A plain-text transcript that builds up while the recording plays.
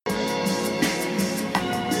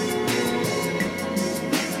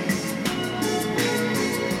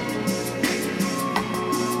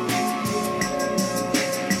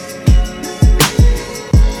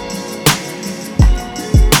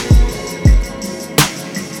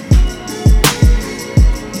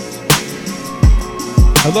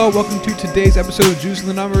Hello, welcome to today's episode of Juicing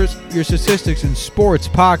the Numbers, your statistics and sports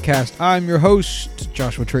podcast. I'm your host,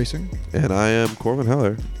 Joshua Tracing. And I am Corbin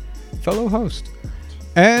Heller. Fellow host.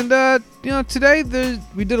 And, today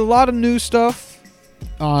we did a lot of new stuff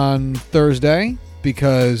on Thursday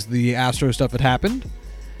because the Astros stuff had happened.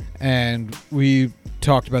 And we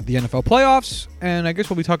talked about the NFL playoffs. And I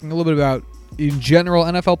guess we'll be talking a little bit about, in general,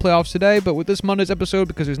 NFL playoffs today. But with this Monday's episode,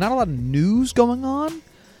 because there's not a lot of news going on,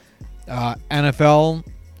 NFL,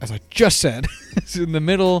 as I just said, is in the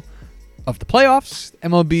middle of the playoffs.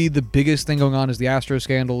 MLB, the biggest thing going on is the Astros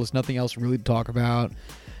scandal. There's nothing else really to talk about.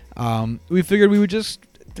 We figured we would just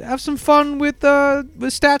have some fun with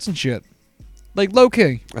stats and shit. Like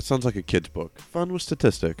low-key. That sounds like a kid's book. Fun with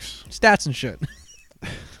statistics. Stats and shit.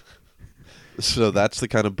 So that's the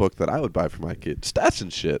kind of book that I would buy for my kid. Stats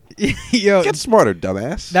and shit. Yo, Get smarter,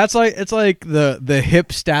 dumbass. it's like the hip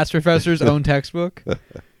stats professor's own textbook.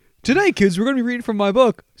 Today, kids, we're going to be reading from my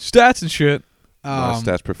book, Stats and Shit. My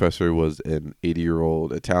stats professor was an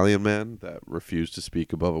 80-year-old Italian man that refused to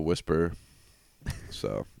speak above a whisper.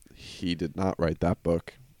 So he did not write that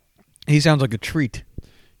book. He sounds like a treat.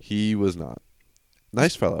 He was not.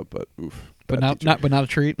 Nice fella, but oof. But not a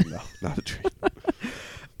treat. No, not a treat.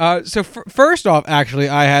 First off, actually,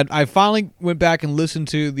 I finally went back and listened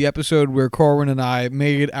to the episode where Corwin and I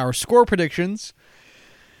made our score predictions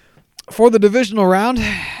for the divisional round,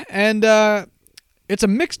 and it's a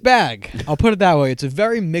mixed bag. I'll put it that way. It's a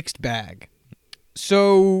very mixed bag.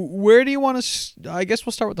 So where do you want to... I guess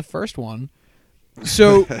we'll start with the first one.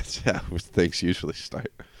 So That's how things usually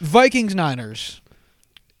start. Vikings-Niners.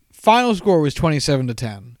 Final score was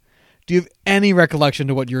 27-10. Do you have any recollection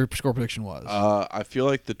to what your score prediction was? I feel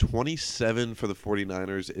like the 27 for the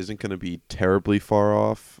 49ers isn't going to be terribly far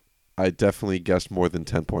off. I definitely guessed more than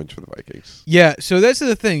 10 points for the Vikings. Yeah, so that's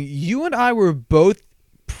the thing. You and I were both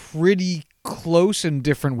pretty close in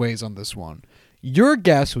different ways on this one. Your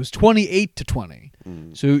guess was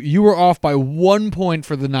 28-20. So you were off by 1 point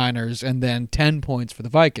for the Niners and then 10 points for the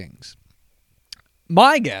Vikings.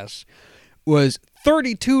 My guess was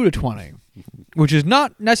 32-20, which is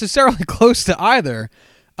not necessarily close to either,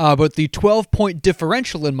 but the 12-point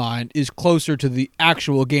differential in mine is closer to the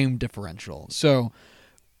actual game differential. So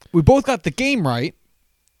we both got the game right.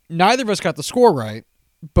 Neither of us got the score right,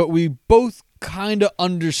 but we both kind of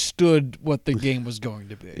understood what the game was going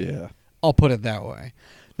to be. Yeah. I'll put it that way.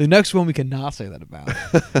 The next one we cannot say that about.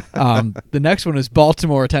 The next one is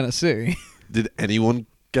Baltimore, Tennessee. Did anyone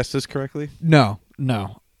guess this correctly? No,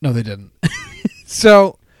 they didn't.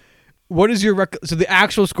 So, what is your so the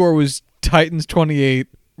actual score was Titans 28,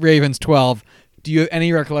 Ravens 12. Do you have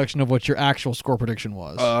any recollection of what your actual score prediction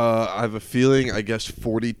was? I have a feeling, I guess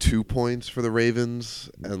 42 points for the Ravens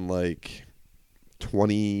and like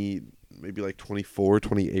 20, maybe like 24,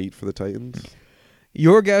 28 for the Titans.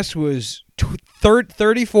 Your guess was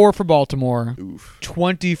 34 for Baltimore, Oof.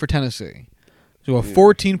 20 for Tennessee. So a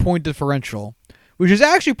 14-point differential, which is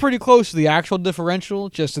actually pretty close to the actual differential,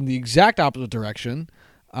 just in the exact opposite direction,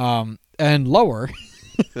 and lower.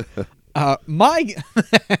 My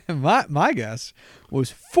guess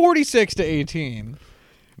was 46-18.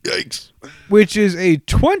 Yikes. Which is a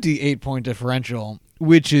 28-point differential,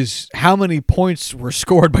 which is how many points were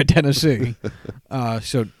scored by Tennessee.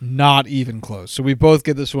 So not even close. So we both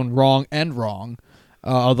get this one wrong and wrong,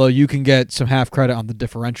 although you can get some half credit on the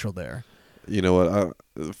differential there. You know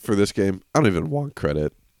what? For this game, I don't even want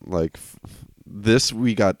credit. Like, this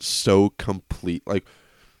we got so complete. Like,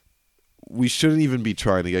 we shouldn't even be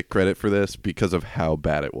trying to get credit for this because of how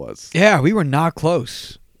bad it was. Yeah, we were not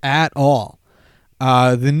close at all.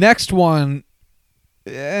 The next one,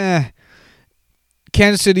 Kansas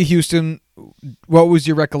City, Houston. What was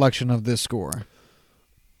your recollection of this score?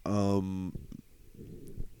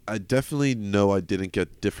 I definitely know I didn't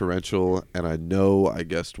get differential, and I know I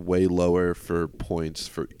guessed way lower for points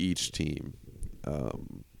for each team.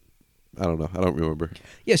 I don't know. I don't remember.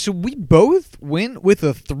 Yeah, so we both went with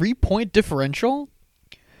a 3-point differential,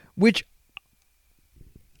 which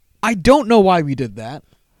I don't know why we did that.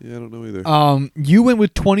 Yeah, I don't know either. You went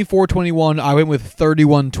with 24-21. I went with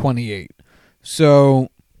 31-28. So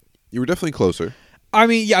You were definitely closer. I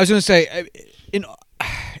mean, yeah, I was going to say,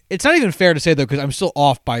 it's not even fair to say, though, because I'm still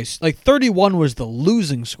off by, 31 was the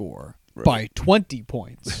losing score by 20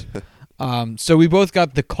 points. So we both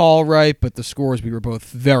got the call right, but the scores, we were both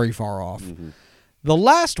very far off. Mm-hmm. The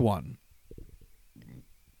last one,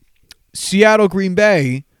 Seattle, Green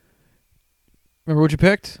Bay. Remember what you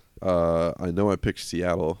picked? I know I picked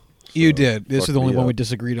Seattle. So you did. This is the only one we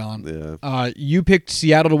disagreed on. Yeah. You picked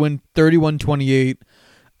Seattle to win 31-28.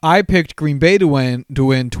 I picked Green Bay to win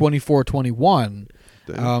 24-21.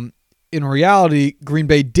 in reality, Green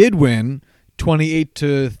Bay did win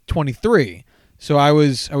 28-23. So I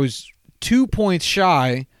was 2 points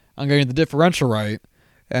shy on getting the differential right,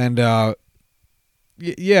 and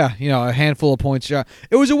yeah, a handful of points shy.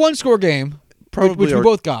 It was a one-score game, which we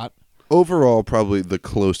both got. Overall, probably the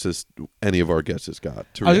closest any of our guesses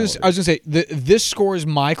got to reality. I was gonna say this score is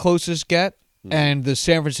my closest get, and the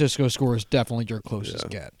San Francisco score is definitely your closest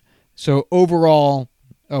get. So overall,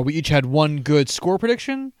 we each had one good score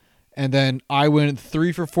prediction, and then I went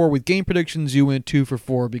 3 for 4 with game predictions. You went 2 for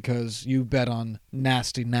 4 because you bet on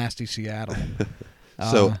nasty Seattle.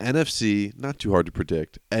 So NFC, not too hard to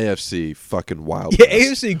predict. AFC, fucking Wild West.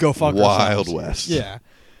 AFC, go fuck Wild ourselves. West. Yeah.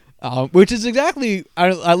 Which is exactly,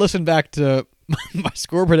 I listened back to my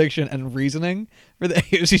score prediction and reasoning for the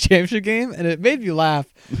AFC Championship game, and it made me laugh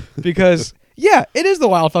because, yeah, it is the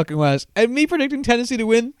Wild fucking West. And me predicting Tennessee to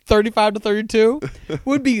win 35-32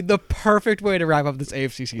 would be the perfect way to wrap up this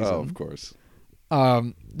AFC season. Oh, of course. Do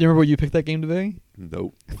you remember what you picked that game to be?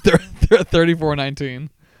 Nope. 34-19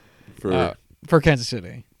 for Kansas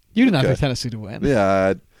City. You did not pick Tennessee to win.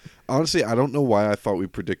 Yeah. Honestly, I don't know why I thought we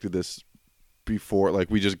predicted this before.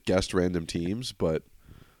 Like, we just guessed random teams, but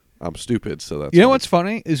I'm stupid, so that's... You know what's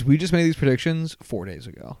funny is we just made these predictions 4 days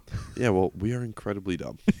ago. Yeah, well, we are incredibly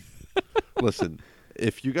dumb. Listen,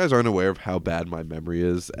 if you guys aren't aware of how bad my memory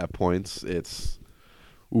is at points, it's...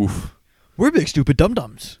 Oof. We're big stupid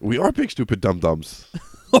dum-dums. We are big stupid dum-dums.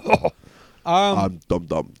 I'm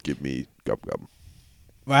dum-dum. Give me gum-gum.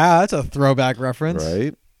 Wow, that's a throwback reference.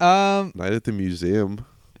 Right? Night at the Museum.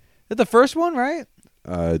 Is that the first one, right?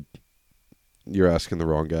 You're asking the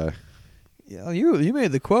wrong guy. Yeah, you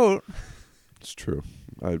made the quote. It's true.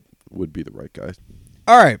 I would be the right guy.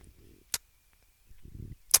 All right.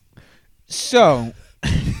 So,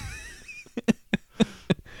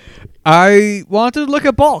 I wanted to look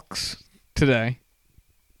at bulks today.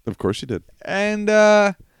 Of course you did. And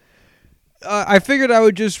I figured I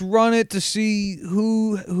would just run it to see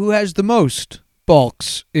who has the most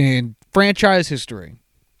bulks in franchise history.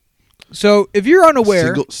 So, if you're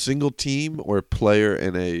unaware... Single team or player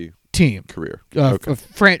in a... Team. Career.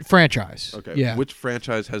 Franchise. Okay. Yeah. Which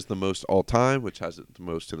franchise has the most all time? Which has it the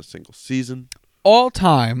most in a single season? All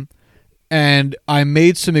time, and I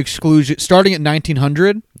made some exclusion starting at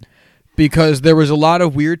 1900 because there was a lot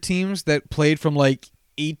of weird teams that played from like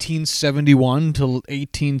 1871 to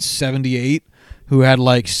 1878 who had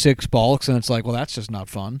like 6 bulks, and it's like, well, that's just not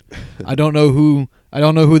fun. I don't know who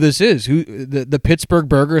this is. Who the Pittsburgh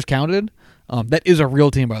Burgers counted? That is a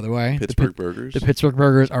real team, by the way. Pittsburgh Burgers? The Pittsburgh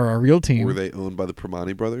Burgers are a real team. Were they owned by the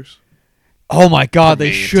Primanti brothers? Oh my God,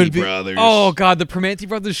 they should be. Brothers. Oh God, the Primanti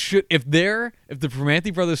brothers should. If the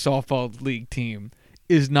Primanti brothers softball league team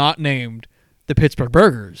is not named the Pittsburgh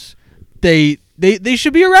Burgers, they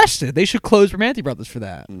should be arrested. They should close Primanti brothers for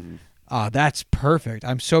that. Mm-hmm. That's perfect.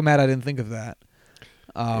 I'm so mad I didn't think of that.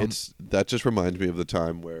 That just reminds me of the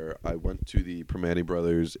time where I went to the Primanti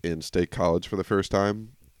brothers in State College for the first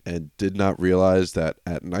time and did not realize that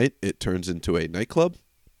at night it turns into a nightclub.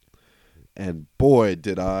 And boy,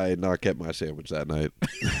 did I not get my sandwich that night.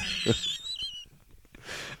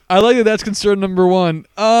 I like that that's concern number one.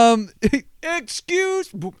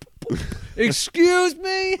 Excuse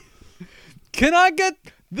me? Can I get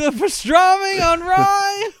the pastrami on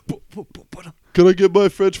rye? Can I get my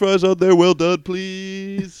french fries on there? Well done,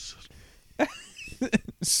 please.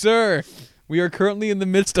 Sir, we are currently in the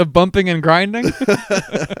midst of bumping and grinding.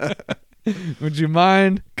 Would you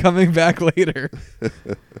mind coming back later?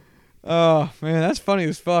 Oh, man, that's funny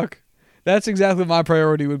as fuck. That's exactly what my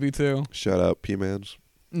priority would be, too. Shout out, P-Mans.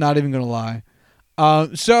 Not even going to lie.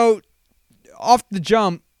 So, off the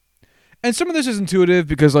jump, and some of this is intuitive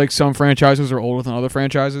because, like, some franchises are older than other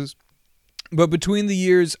franchises. But between the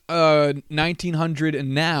years 1900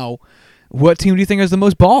 and now, what team do you think has the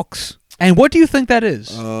most bulks? And what do you think that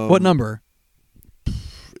is? What number?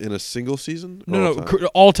 In a single season? No,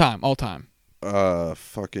 all time.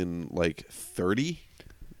 Fucking, like, 30?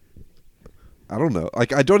 I don't know.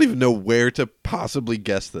 Like, I don't even know where to possibly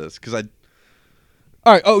guess this, because I...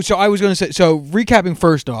 All right. Oh, so I was going to say... So, recapping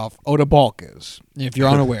first off, what a bulk is, if you're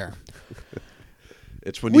unaware.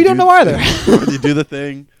 It's when we don't know either. When you do the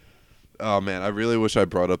thing... Oh, man, I really wish I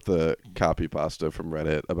brought up the copy pasta from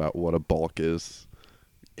Reddit about what a bulk is.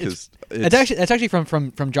 It's actually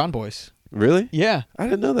from John Boyce. Really? Yeah. I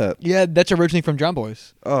didn't know that. Yeah, that's originally from John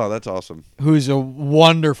Boyce. Oh, that's awesome. Who's a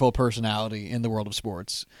wonderful personality in the world of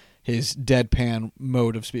sports. His deadpan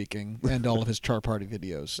mode of speaking and all of his chart party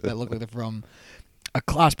videos that look like they're from a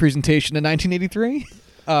class presentation in 1983.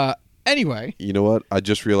 Anyway. You know what? I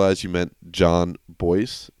just realized you meant John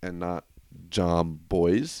Boyce and not John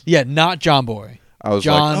Boys. Yeah, not John Boy. I was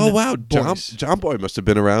John like, oh wow, Boyce. John Boy must have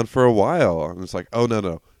been around for a while. And it's like, oh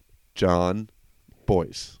no, John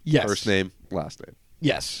Boyce. Yes. First name, last name.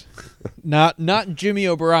 Yes. not Jimmy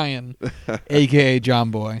O'Brien, a.k.a.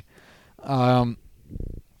 John Boy.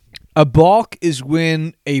 A balk is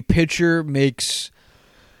when a pitcher makes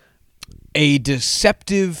a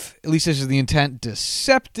deceptive, at least this is the intent,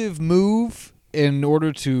 deceptive move in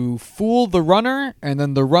order to fool the runner, and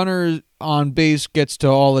then the runner on base gets to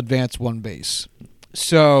all advance one base.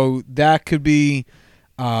 So that could be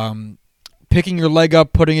picking your leg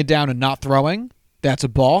up, putting it down, and not throwing. That's a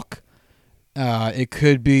balk. It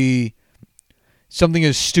could be something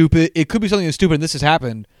as stupid. It could be something as stupid, and this has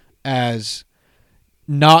happened, as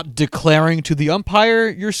not declaring to the umpire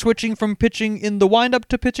you're switching from pitching in the windup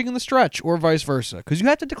to pitching in the stretch, or vice versa, because you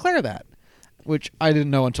have to declare that, which I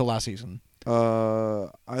didn't know until last season.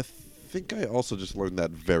 I think I also just learned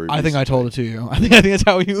that very I think I recently. told it to you. I think that's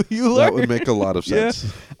how you learned. That would make a lot of Yeah.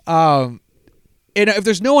 sense. And if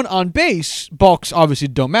there's no one on base, balks obviously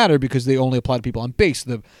don't matter because they only apply to people on base.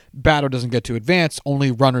 The batter doesn't get to advance.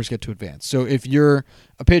 Only runners get to advance. So if you're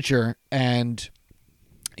a pitcher and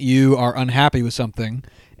you are unhappy with something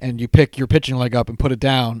and you pick your pitching leg up and put it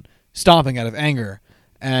down, stomping out of anger,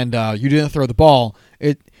 and you didn't throw the ball,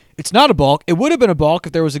 it's not a balk. It would have been a balk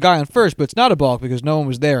if there was a guy on first, but it's not a balk because no one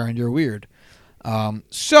was there and you're weird.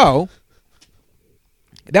 So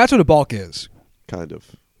that's what a balk is. Kind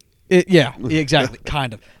of. Yeah, exactly.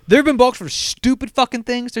 Kind of. There have been balks for stupid fucking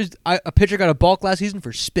things. A pitcher got a balk last season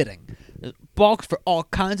for spitting. There's balks for all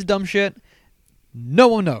kinds of dumb shit. No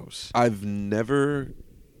one knows. I've never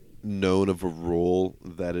known of a rule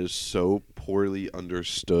that is so poorly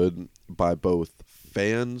understood by both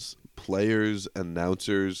fans, players,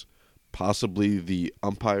 announcers, possibly the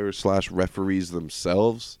umpires / referees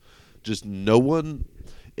themselves. Just no one.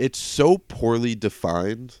 It's so poorly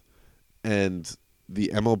defined, and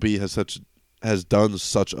the MLB has done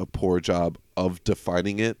such a poor job of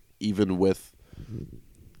defining it, even with,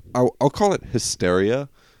 I'll call it hysteria,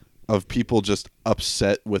 of people just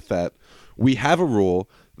upset with that. We have a rule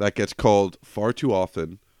that gets called far too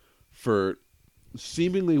often for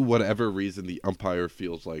seemingly whatever reason the umpire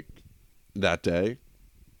feels like that day,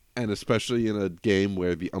 and especially in a game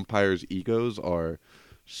where the umpire's egos are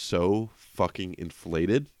so fucking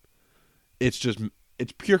inflated. It's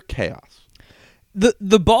pure chaos.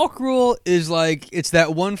 The balk rule is like, it's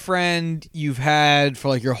that one friend you've had for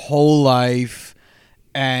like your whole life,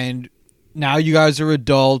 and now you guys are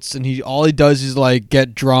adults, and all he does is like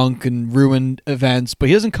get drunk and ruin events, but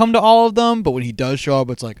he doesn't come to all of them. But when he does show up,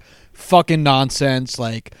 it's like fucking nonsense.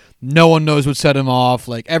 Like no one knows what set him off.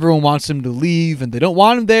 Like everyone wants him to leave, and they don't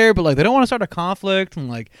want him there, but like they don't want to start a conflict and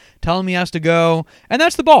like tell him he has to go. And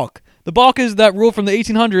that's the balk. The balk is that rule from the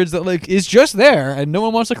 1800s that like is just there, and no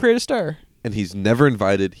one wants to create a stir. And he's never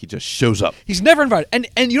invited. He just shows up. He's never invited.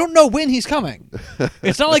 And you don't know when he's coming.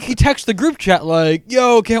 It's not like he texts the group chat like,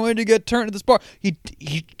 yo, can't wait to get turned to this bar. He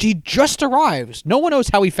just arrives. No one knows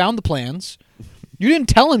how he found the plans. You didn't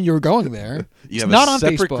tell him you were going there. You it's have not a on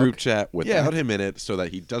separate Facebook. group chat without him in it so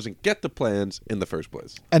that he doesn't get the plans in the first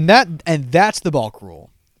place. And that's the balk rule,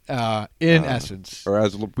 in essence. Or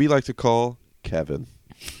as we like to call, Kevin.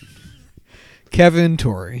 Kevin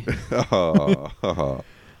Torrey. Does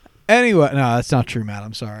Anyway, no, that's not true, Matt.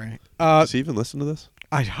 I'm sorry. he even listen to this?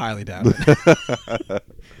 I highly doubt it.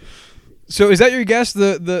 So is that your guess?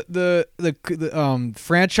 The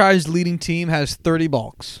franchise leading team has 30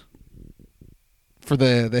 balks for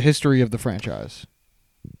the history of the franchise.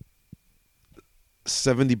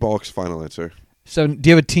 70 balks, final answer. So do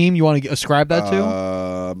you have a team you want to ascribe that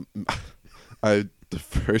to? The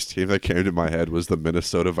first team that came to my head was the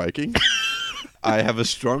Minnesota Vikings. I have a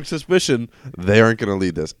strong suspicion they aren't going to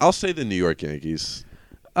lead this. I'll say the New York Yankees.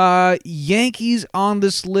 Yankees on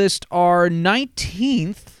this list are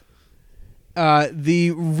 19th.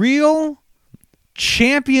 The real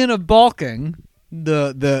champion of balking,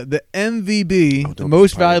 the MVB, the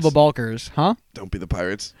most valuable balkers, huh? Don't be the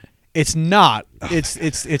Pirates. It's not.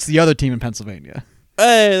 It's the other team in Pennsylvania.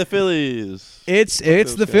 Hey, the Phillies. It's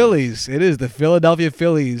the Phillies. It is the Philadelphia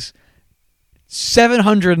Phillies.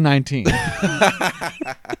 719. I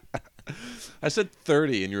said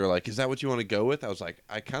 30, and you were like, is that what you want to go with? I was like,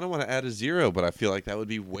 I kind of want to add a 0, but I feel like that would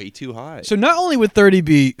be way too high. So not only would 30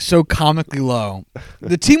 be so comically low,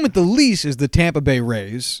 the team with the least is the Tampa Bay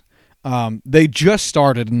Rays. They just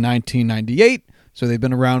started in 1998, so they've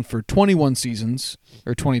been around for 21 seasons,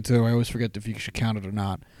 or 22. I always forget if you should count it or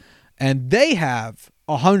not. And they have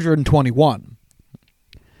 121.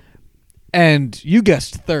 And you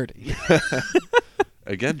guessed 30.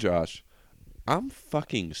 Again, Josh, I'm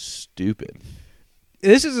fucking stupid.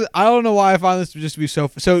 this is I don't know why I find this just to be so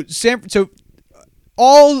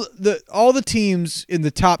all the teams in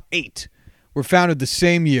the top 8 were founded the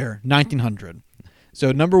same year, 1900.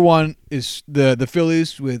 So number 1 is the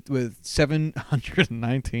Phillies with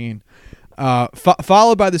 719,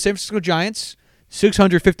 followed by the San Francisco Giants,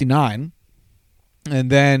 659,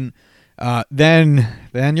 and then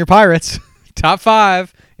your Pirates, top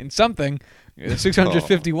 5 in something,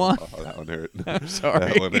 651. Oh, that one hurt. I'm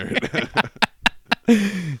sorry. That one hurt.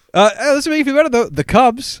 Let's make you feel better though. The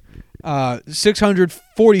Cubs,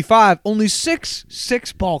 645, only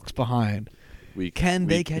six balks behind. Can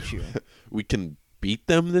they catch you? We can beat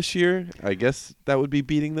them this year. I guess that would be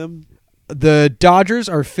beating them. The Dodgers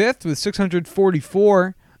are 5th with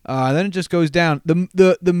 644. Then it just goes down.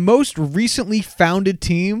 The most recently founded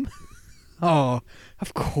team. Oh,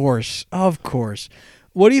 of course.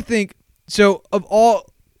 What do you think? So of all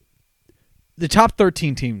the top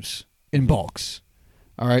 13 teams in bulks,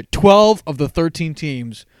 all right, 12 of the 13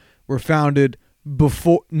 teams were founded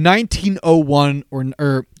before 1901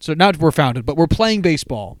 or so not were founded, but were playing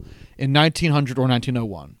baseball in 1900 or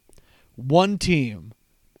 1901. One team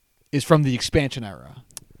is from the expansion era.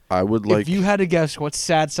 I would like. If you had to guess what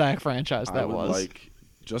sad sack franchise that was. Like,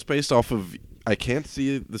 just based off of, I can't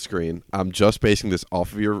see the screen. I'm just basing this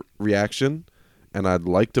off of your reaction, and I'd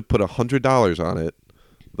like to put $100 on it.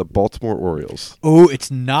 The Baltimore Orioles. Oh, it's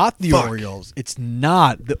not the Fuck. Orioles. It's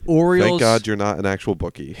not the Orioles. Thank God you're not an actual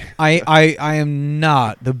bookie. I am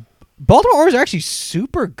not. The Baltimore Orioles are actually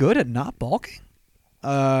super good at not balking.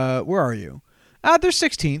 Where are you? They're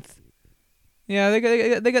 16th. Yeah,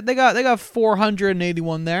 they got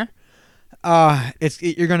 481 there.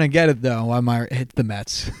 You're gonna get it though. I might hit the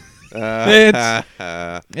Mets.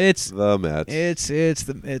 It's the Mets. It's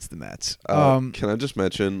the Mets. Can I just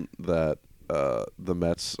mention that the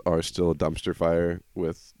Mets are still a dumpster fire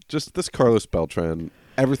with just this Carlos Beltran,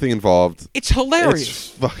 everything involved. It's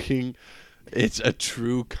hilarious. It's a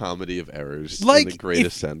true comedy of errors Like, in the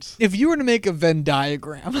greatest sense. If you were to make a Venn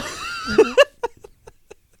diagram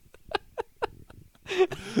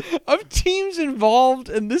of teams involved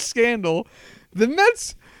in this scandal, the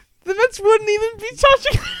Mets wouldn't even be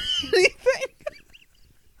touching anything.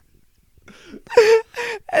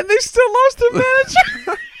 And they still lost their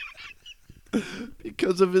manager.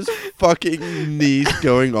 Because of his fucking niece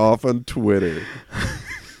going off on Twitter.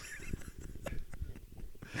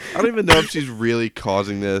 I don't even know if she's really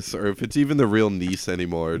causing this or if it's even the real niece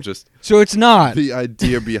anymore. Just So it's not. the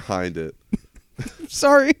idea behind it.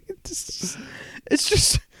 Sorry. It's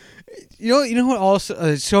just you know what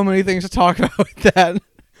also so many things to talk about with that.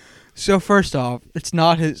 So first off, it's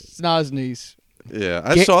not his niece. Yeah,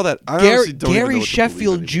 I saw that. I honestly don't even know Gary what to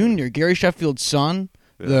Sheffield believe anymore. Jr., Gary Sheffield's son,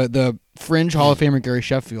 Yeah. the fringe Hall of Famer Gary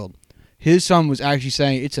Sheffield. His son was actually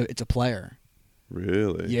saying it's a player.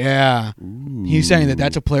 Really? Yeah. Ooh. He's saying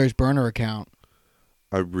that's a player's burner account.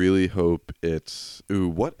 I really hope it's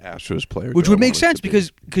what Astros player? Which do I would make want it sense to be?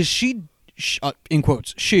 because she in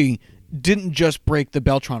quotes, she didn't just break the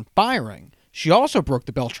Beltran firing. She also broke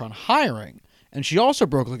the Beltran hiring. And she also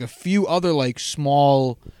broke like a few other like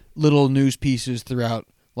small little news pieces throughout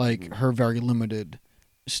like her very limited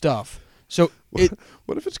stuff. So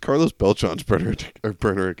what if it's Carlos Beltran's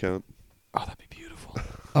burner account? Oh, that'd be beautiful.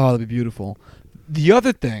 Oh, that'd be beautiful. The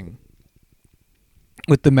other thing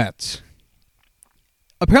with the Mets,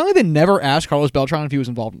 apparently they never asked Carlos Beltran if he was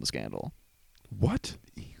involved in the scandal. What?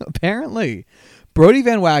 Apparently, Brody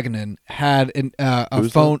Van Wagenen had a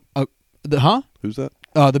Who's phone. that? Who's that?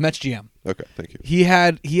 The Mets GM. Okay, thank you. He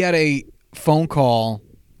had a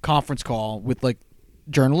conference call with like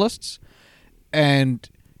journalists, and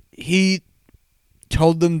he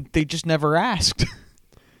told them they just never asked.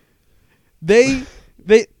 they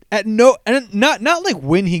at no and not like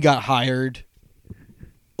when he got hired.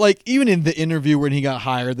 Like even in the interview when he got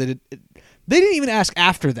hired, they didn't even ask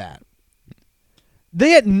after that.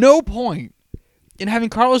 They at no point in having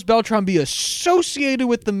Carlos Beltran be associated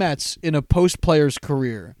with the Mets in a post-player's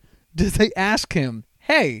career did they ask him,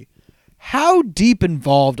 hey, how deep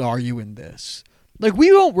involved are you in this? Like,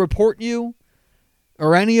 we won't report you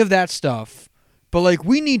or any of that stuff, but, like,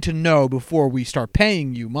 we need to know before we start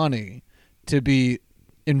paying you money to be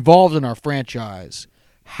involved in our franchise.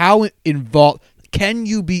 How involved can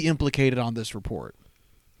you be implicated on this report?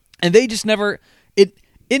 And they just never, it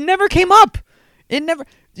never came up. It never,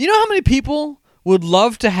 you know how many people would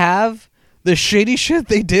love to have the shady shit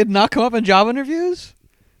they did not come up in job interviews?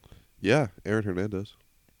 Yeah, Aaron Hernandez.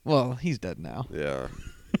 Well, he's dead now. Yeah.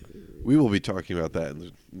 We will be talking about that in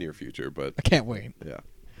the near future, but I can't wait. yeah.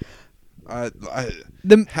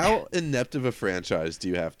 How inept of a franchise do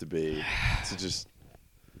you have to be to just,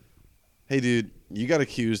 hey, dude, you got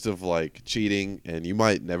accused of like cheating, and you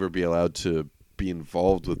might never be allowed to be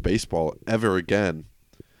involved with baseball ever again.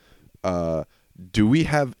 Do we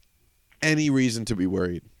have any reason to be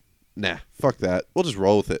worried? Nah, fuck that. We'll just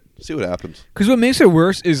roll with it. See what happens. Because what makes it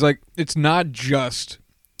worse is like it's not just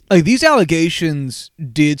like these allegations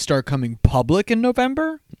did start coming public in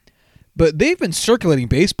November, but they've been circulating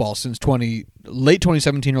baseball since late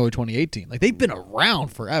 2017, early 2018. Like they've been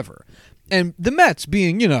around forever, and the Mets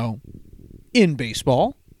being in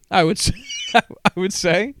baseball, I would say,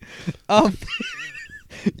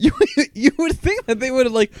 you would think that they would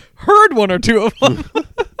have like heard one or two of them.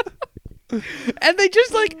 And they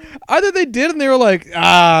just like either they did and they were like,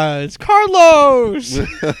 it's Carlos. He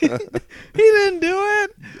didn't do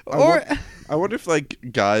it. Or I wonder if like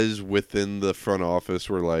guys within the front office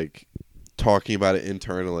were like talking about it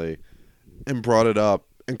internally and brought it up,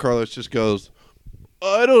 and Carlos just goes,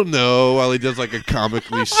 I don't know, while he does like a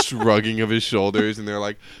comically shrugging of his shoulders, and they're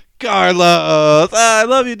like, Carlos, I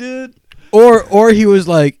love you, dude. Or he was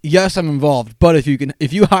like, yes, I'm involved, but if you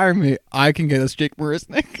hire me, I can get us Jake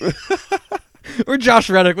Marisnick. Or Josh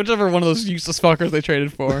Reddick, whichever one of those useless fuckers they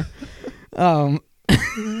traded for. And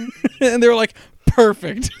they were like,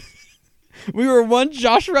 perfect. We were one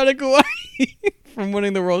Josh Reddick away from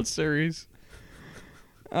winning the World Series.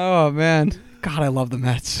 Oh, man. God, I love the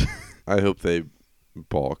Mets. I hope they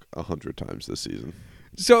balk 100 times this season.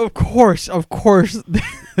 So, of course,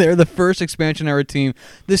 they're the first expansion era team.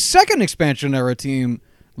 The second expansion era team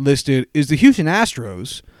listed is the Houston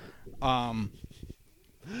Astros. Time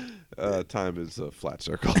is a flat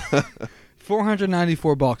circle.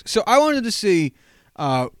 $494. So I wanted to see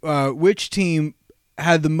which team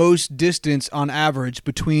had the most distance on average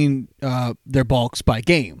between their balks by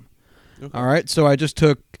game. Okay. All right, so I just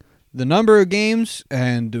took the number of games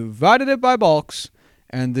and divided it by balks,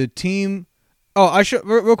 and the team. Oh, I should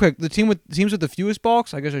real quick. The teams with the fewest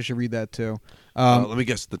balks. I guess I should read that too. Let me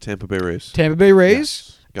guess. The Tampa Bay Rays. Tampa Bay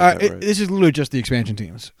Rays. Yes, right. This is literally just the expansion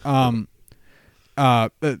teams. Or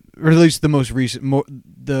at least the most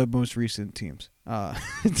recent teams.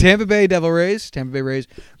 Tampa Bay Devil Rays, Tampa Bay Rays,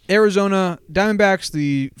 Arizona Diamondbacks,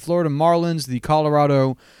 the Florida Marlins, the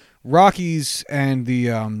Colorado Rockies, and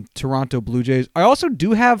the Toronto Blue Jays. I also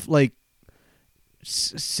do have like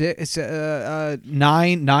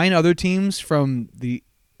nine other teams from the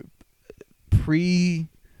pre-MLB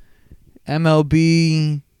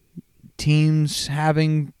teams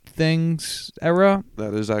having things era.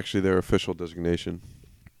 That is actually their official designation.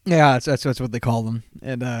 Yeah, that's what they call them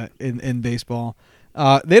in baseball.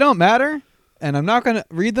 They don't matter, and I'm not going to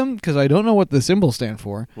read them because I don't know what the symbols stand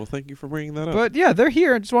for. Well, thank you for bringing that up. But yeah, they're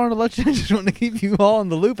here. I just wanted to let you. Just wanted to keep you all in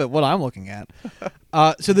the loop at what I'm looking at.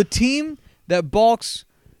 So the team that balks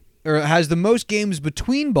or has the most games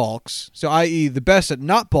between balks, so i.e. the best at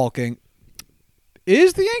not balking,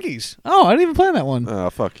 is the Yankees. Oh, I didn't even plan that one. Oh,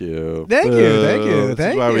 fuck you. Thank you.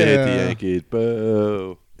 That's why we hate the Yankees.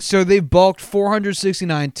 Boo. So they balked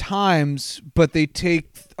 469 times, but they take...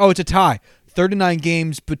 Oh, it's a tie. 39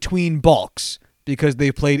 games between balks because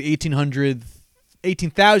they played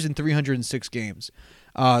 18,306 games.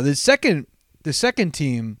 The second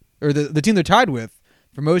team, or the team they're tied with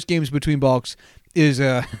for most games between balks is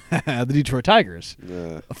the Detroit Tigers.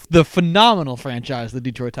 Yeah. The phenomenal franchise, the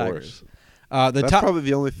Detroit Tigers. That's probably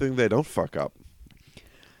the only thing they don't fuck up.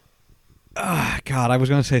 God, I was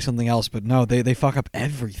going to say something else, but no, they fuck up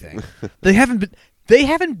everything. They haven't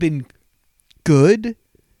been good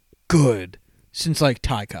since like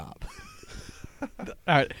Ty Cobb. All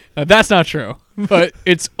right, now, that's not true, but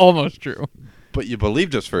it's almost true. But you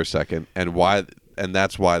believed us for a second, and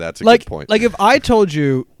that's why that's a good point. Like if I told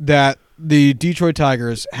you that the Detroit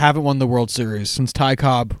Tigers haven't won the World Series since Ty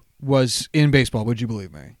Cobb was in baseball, would you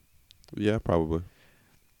believe me? Yeah, probably.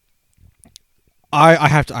 I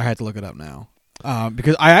had to look it up now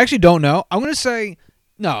because I actually don't know. I'm going to say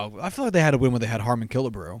no. I feel like they had a win when they had Harmon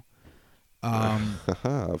Killebrew.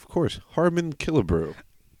 Of course, Harmon Killebrew.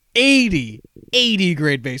 80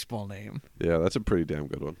 grade baseball name. Yeah, that's a pretty damn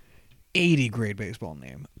good one. 80 grade baseball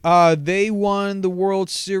name. They won the World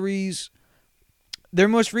Series. Their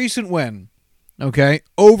most recent win, okay,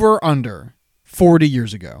 over 40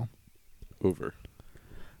 years ago. Over.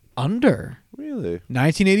 Under. Really?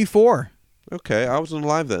 1984. Okay, I wasn't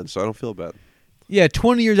alive then, so I don't feel bad. Yeah,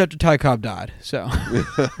 20 years after Ty Cobb died. So.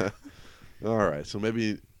 All right, so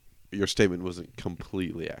maybe your statement wasn't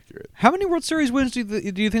completely accurate. How many World Series wins do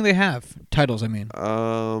you think they have? Titles, I mean.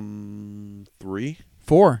 3?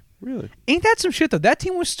 4. Really? Ain't that some shit though? That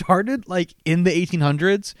team was started like in the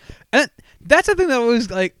 1800s, and That's the thing that always,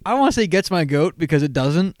 like, I don't want to say gets my goat because it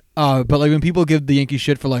doesn't. But like when people give the Yankees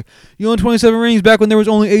shit for like, you won 27 rings back when there was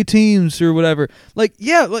only 8 teams or whatever. Like,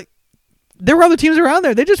 yeah, like there were other teams around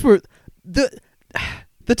there. They just were the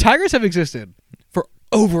Tigers have existed for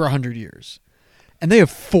over 100 years, and they have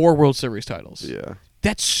 4 World Series titles. Yeah,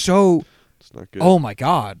 that's so. It's not good. Oh my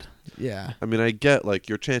God. Yeah. I mean, I get like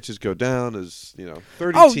your chances go down as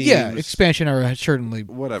 30 Oh teams. yeah, expansion era certainly.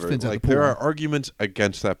 Whatever. Thins out Like the pool. there are arguments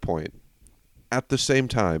against that point. At the same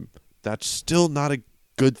time, that's still not a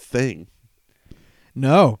good thing.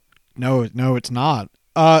 No, it's not.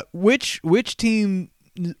 Which teams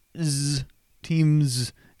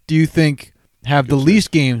do you think have the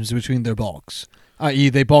least games between their bulks? I.e.,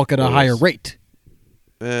 they bulk at a higher rate.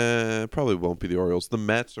 Probably won't be the Orioles. The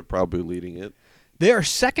Mets are probably leading it. They are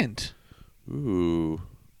second. Ooh.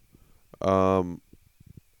 I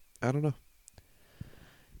don't know.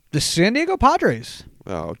 The San Diego Padres.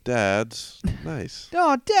 Oh, Dads. Nice.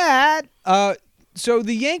 Oh, Dad. So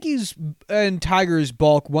the Yankees and Tigers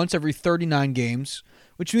bulk once every 39 games,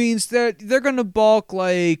 which means that they're going to bulk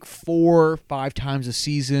like 4 or 5 times a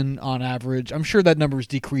season on average. I'm sure that number is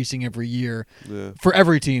decreasing every year for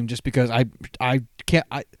every team, just because I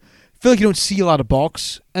feel like you don't see a lot of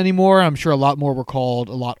bulks anymore. I'm sure a lot more were called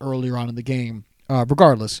a lot earlier on in the game.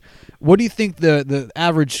 Regardless, what do you think the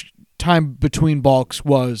average time between bulks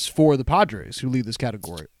was for the Padres, who lead this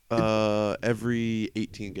category? Every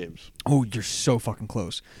 18 games. Oh, you're so fucking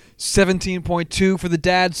close. 17.2 for the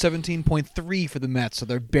Dads, 17.3 for the Mets, so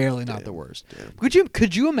they're barely not the worst. Damn.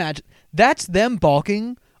 Could you imagine? That's them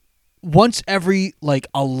bulking once every like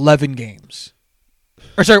 11 games.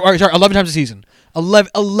 Or sorry, 11 times a season.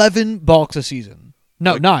 11 bulks a season.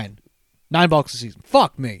 No, like, 9. 9 bulks a season.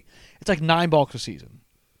 Fuck me. It's like 9 bulks a season.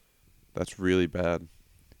 That's really bad.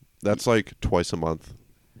 That's like twice a month.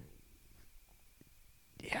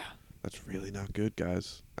 Yeah. That's really not good,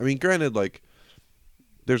 guys. I mean, granted, like,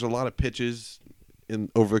 there's a lot of pitches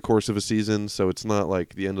over the course of a season, so it's not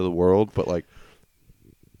like the end of the world, but like,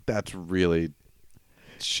 that's really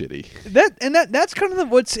shitty. That's kind of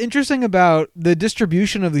what's interesting about the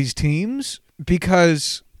distribution of these teams,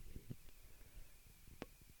 because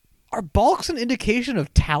are bulks an indication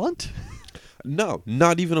of talent? No,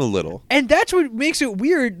 not even a little. And that's what makes it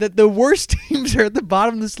weird that the worst teams are at the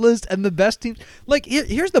bottom of this list and the best teams. Like,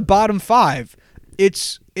 here's the bottom 5.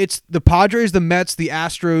 It's the Padres, the Mets, the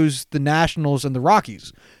Astros, the Nationals, and the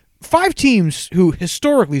Rockies. 5 teams who,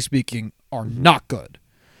 historically speaking, are not good.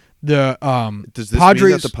 The Does this Padres,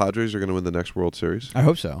 mean that the Padres are going to win the next World Series? I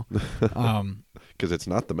hope so. Because it's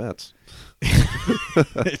not the Mets.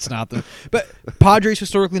 It's not the. But Padres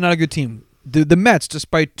historically not a good team. The Mets,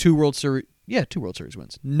 despite 2 World Series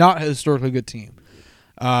wins, not a historically good team.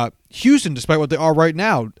 Houston, despite what they are right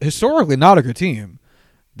now, historically not a good team.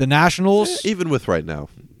 The Nationals, even with right now,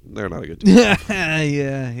 they're not a good team.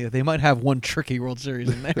 yeah, they might have one tricky World Series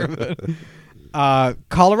in there. But,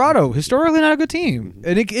 Colorado, historically not a good team,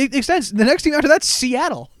 and it extends. The next team after that's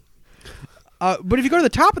Seattle. But if you go to the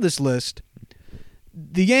top of this list,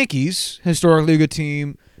 the Yankees, historically a good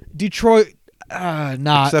team. Detroit,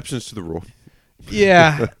 not. Exceptions to the rule.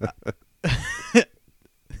 Yeah.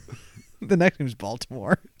 The next team is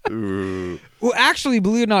Baltimore. Ooh. Well, actually,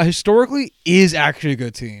 believe it or not, historically is actually a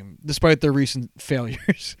good team, despite their recent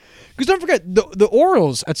failures. Because don't forget, the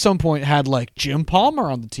Orioles at some point had like Jim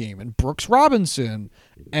Palmer on the team and Brooks Robinson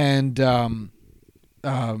and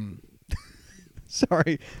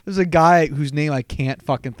sorry, there's a guy whose name I can't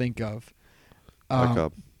fucking think of.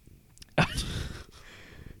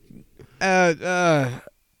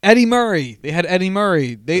 Eddie Murray. They had Eddie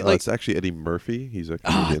Murray. It's actually Eddie Murphy. He's a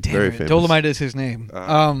comedian, very famous. Dolomite is his name.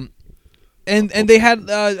 And they had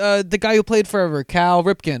the guy who played forever, Cal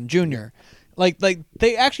Ripken Jr. Like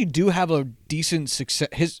they actually do have a decent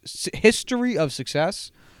history of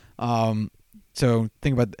success. So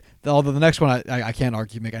think about although the next one I can't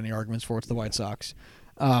make any arguments for. It's the White Sox.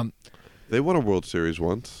 They won a World Series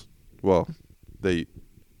once. Well, they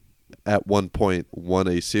at one point won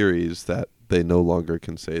a series that they no longer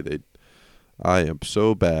can say I am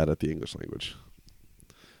so bad at the English language.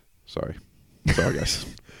 Sorry guys.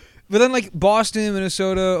 But then like Boston,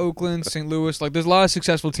 Minnesota, Oakland, St. Louis, like there's a lot of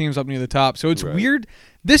successful teams up near the top. So it's weird.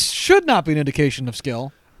 This should not be an indication of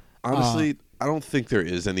skill. Honestly, I don't think there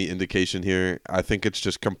is any indication here. I think it's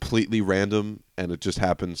just completely random, and it just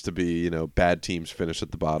happens to be, bad teams finish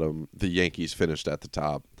at the bottom, the Yankees finished at the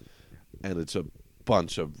top, and it's a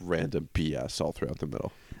bunch of random BS all throughout the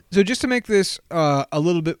middle. So just to make this a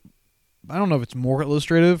little bit, I don't know if it's more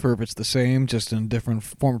illustrative or if it's the same, just in a different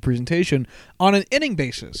form of presentation. On an inning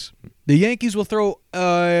basis, the Yankees will throw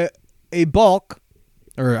a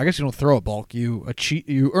or I guess you don't throw a balk. You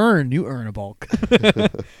earn a balk.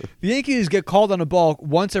 The Yankees get called on a balk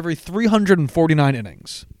once every 349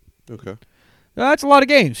 innings. Okay. That's a lot of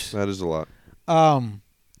games. That is a lot.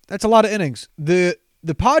 That's a lot of innings. The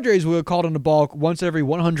Padres will get called on a balk once every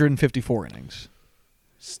 154 innings.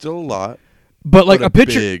 Still a lot. But like But a a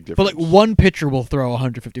pitcher, big but like difference. one pitcher will throw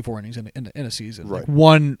 154 innings in a season. Right. Like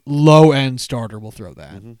one low end starter will throw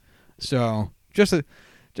that. Mhm. So just to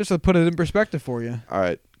put it in perspective for you. All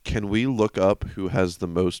right. Can we look up who has the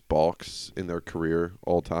most balks in their career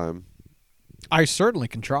all time? I certainly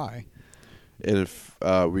can try. And if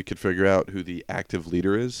we could figure out who the active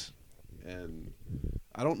leader is, and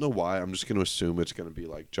I don't know why, I'm just going to assume it's going to be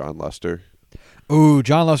like John Lester, Ooh,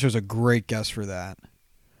 John Lester's a great guess for that.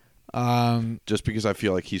 just because I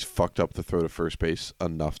feel like he's fucked up the throw to first base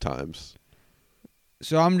enough times.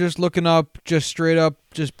 So I'm just looking up, just straight up,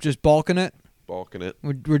 just balking it. Balking it.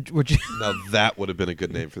 Would you? Now that would have been a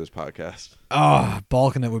good name for this podcast.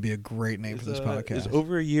 Balking it would be a great name for this podcast. Is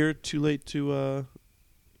over a year too late to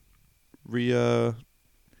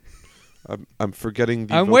I'm forgetting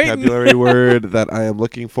the I'm waiting. vocabulary word that I am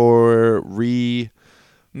looking for.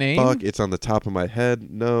 Name? Fuck, it's on the top of my head.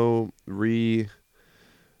 No, not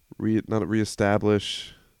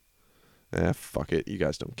reestablish. Fuck it. You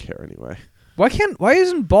guys don't care anyway. Why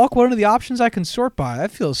isn't balk one of the options I can sort by?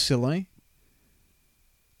 That feels silly.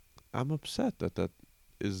 I'm upset that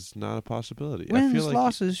is not a possibility. I Wins, feel like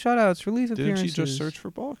losses, shutouts, relief didn't appearances. you just search for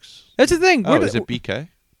balks? That's the thing. Oh, is it BK?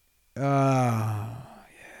 Yeah,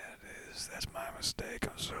 it is. That's my mistake.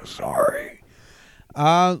 I'm so sorry.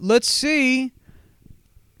 Let's see.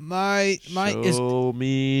 My is Show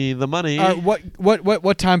me the money.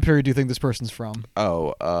 what time period do you think this person's from?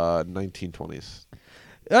 1920s.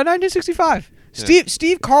 1965. Yeah.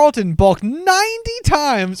 Steve Carlton balked 90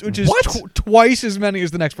 times, which is What? twice as many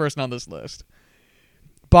as the next person on this list.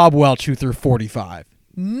 Bob Welch, who threw 45.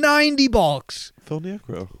 90 balks. Phil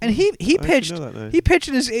Niekro. And he I pitched know that name. he pitched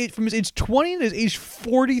in from his age 20 to his age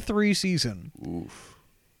 43 season. Oof.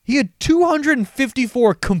 He had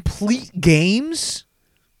 254 complete games.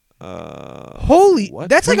 What?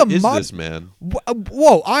 That's Who like a is mod. this man?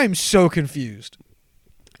 Whoa, I'm so confused.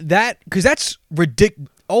 Because that's ridiculous.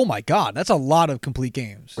 Oh my God, that's a lot of complete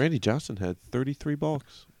games. Randy Johnson had 33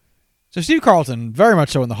 balks. So Steve Carlton, very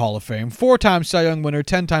much so in the Hall of Fame, 4-time Cy Young winner,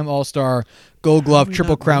 10-time All-Star, Gold Glove, we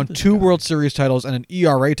Triple not know Crown, this 2 guy? World Series titles, and an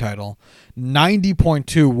ERA title,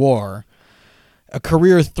 90.2 WAR, a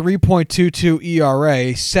career 3.22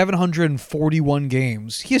 ERA, 741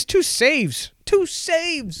 games. He has 2 saves,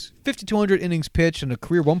 5,200 innings pitched, and a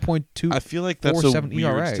career 1.2. I feel like that's a 4.7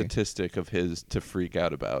 weird ERA. statistic of his to freak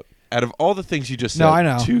out about. Out of all the things you just said, No, I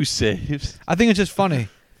know. 2 saves. I think it's just funny.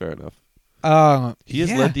 Fair enough. He has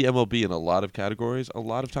yeah. led the MLB in a lot of categories, a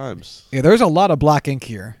lot of times. Yeah, there's a lot of black ink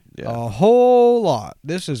here. Yeah. A whole lot.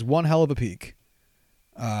 This is one hell of a peak.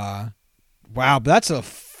 Wow, that's a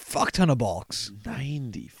fuck ton of balks.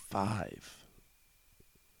 95.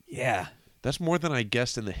 Yeah. That's more than I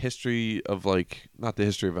guessed in the history of, like, not the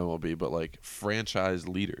history of MLB, but, like, franchise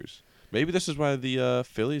leaders. Maybe this is why the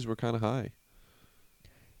Phillies were kind of high.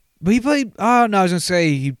 But he played. No, I was gonna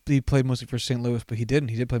say he played mostly for St. Louis, but he didn't.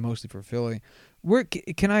 He did play mostly for Philly. Where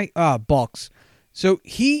can I? Balks. So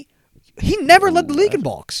he never led the league in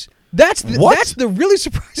balks. That's the really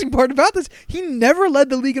surprising part about this. He never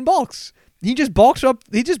led the league in balks. He just balked up.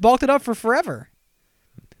 He just balked it up for forever.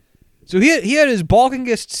 So he had his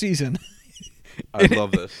balkingest season. I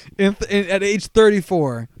love this. At age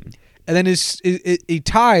 34, and then he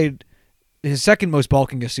tied his second most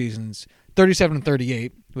balkingest seasons, 37 and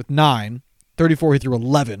 38 with 9. 34 he threw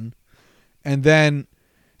 11, and then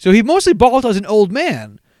so he mostly balked as an old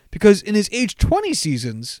man because in his age 20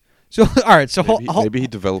 seasons. So all right, so Maybe he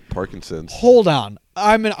developed Parkinson's. hold on,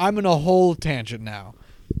 I'm in a whole tangent now.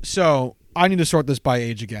 So I need to sort this by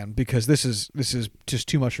age again because this is just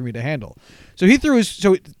too much for me to handle. So he threw his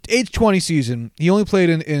age 20 season. He only played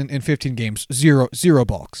in 15 games, zero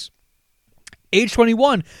balks. Age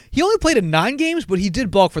 21, he only played in 9 games, but he did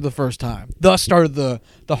balk for the first time. Thus started the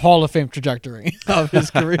Hall of Fame trajectory of his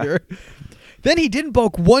career. Then he didn't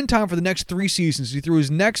balk one time for the next 3 seasons. He threw his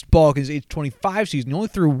next balk in his age 25 season. He only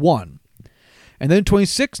threw 1. And then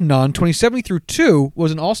 26, none. 27, he threw 2,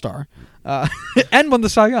 was an all-star, and won the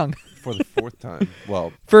Cy Young. For the 4th time.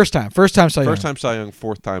 Well, First time Cy Young. first time Cy Young,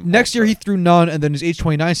 4th time. Next year he threw none, and then his age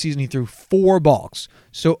 29 season he threw 4 balks.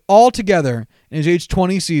 So altogether, in his age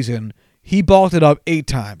 20 season, he balked it up 8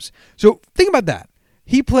 times. So think about that.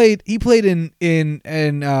 He played in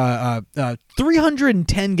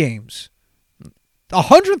 310 games,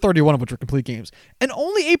 131 of which were complete games, and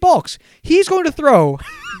only 8 balks. He's going to throw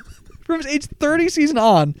from his age 30 season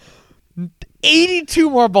on, 82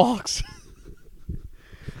 more bulks.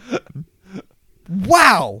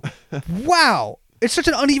 Wow. Wow. It's such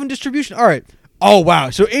an uneven distribution. All right. Oh, wow.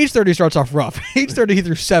 So age 30 starts off rough. Age 30, he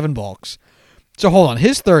threw 7 bulks. So hold on.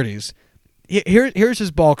 His 30s. Here's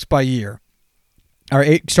his bulks by year. All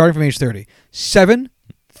right. Starting from age 30. 7,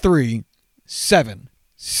 3, 7,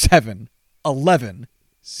 7, 11,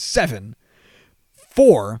 7,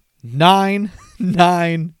 4, 9,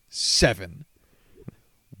 9, 7.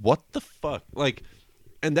 What the fuck? Like,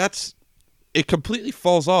 and that's it. Completely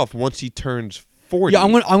falls off once he turns 40. Yeah,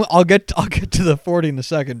 I'll get to the 40 in a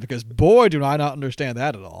second because boy, do I not understand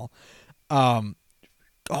that at all. All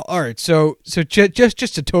right, so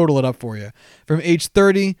just to total it up for you, from age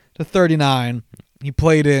 30 to 39, he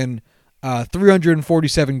played in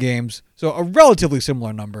 347 games, so a relatively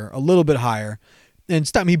similar number, a little bit higher. And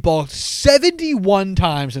he bulked 71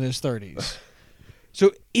 times in his 30s.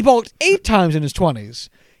 So he bulked 8 times in his 20s.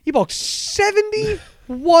 He bulked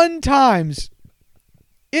 71 times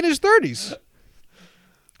in his 30s.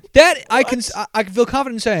 That I can feel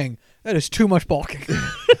confident in saying that is too much bulking.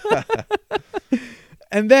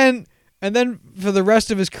 and then for the rest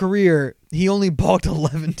of his career, he only bulked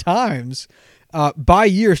 11 times. By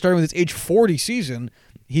year, starting with his age 40 season,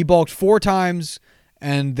 he bulked 4 times,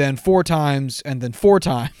 and then 4 times, and then 4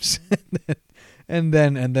 times, and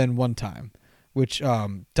then 1 time, which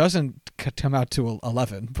doesn't come out to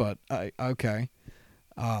 11. But okay,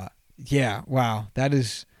 yeah, wow, that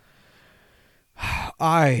is.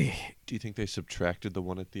 Do you think they subtracted the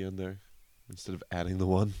 1 at the end there instead of adding the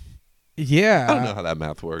 1? Yeah, I don't know how that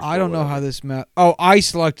math works. I don't know how this math. Oh, I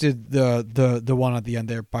selected the 1 at the end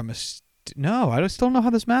there by mistake. No, I still don't know how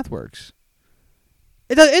this math works.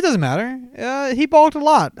 It doesn't matter. He bulked a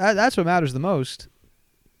lot. That's what matters the most.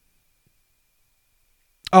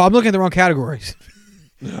 Oh, I'm looking at the wrong categories.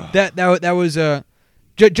 that was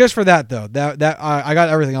just for that though. That I got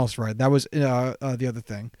everything else right. That was the other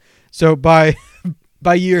thing. So by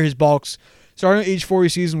year, his bulks starting at age 40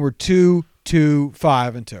 season were 2, 2,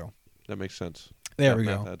 5, and 2. That makes sense. There we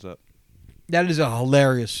go. Adds up. That is a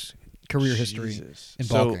hilarious career history in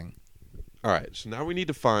bulking. All right, so now we need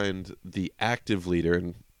to find the active leader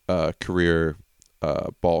in career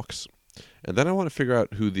bulks, and then I want to figure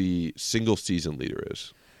out who the single season leader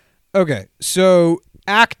is. Okay, so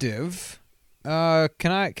active. Can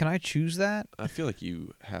I choose that? I feel like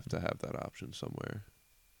you have to have that option somewhere.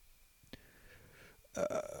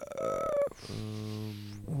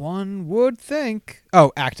 One would think.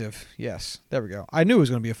 Oh, active. Yes, there we go. I knew it was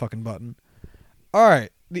going to be a fucking button. All right,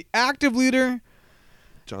 the active leader.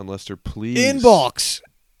 John Lester, please. In bulks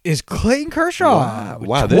is Clayton Kershaw.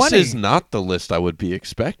 Wow, this is not the list I would be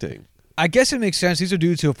expecting. I guess it makes sense. These are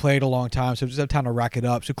dudes who have played a long time, so just have time to rack it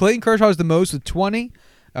up. So Clayton Kershaw is the most with 20.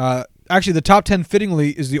 Actually, the top 10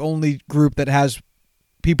 fittingly is the only group that has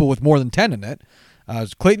people with more than 10 in it.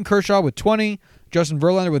 It's Clayton Kershaw with 20, Justin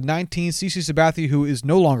Verlander with 19, CC Sabathia, who is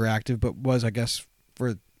no longer active but was, I guess,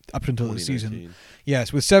 for up until the season.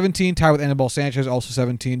 Yes, with 17, tied with Anibal Sanchez, also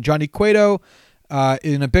 17. Johnny Cueto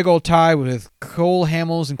in a big old tie with Cole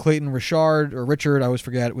Hamels and Clayton Richard, I always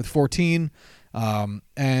forget, with 14.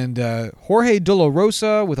 And Jorge De La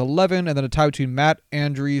Rosa with 11, and then a tie between Matt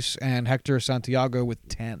Andriese and Hector Santiago with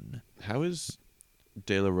 10. How is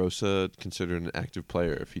De La Rosa considered an active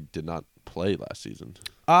player if he did not play last season?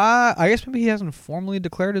 I guess maybe he hasn't formally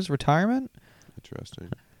declared his retirement.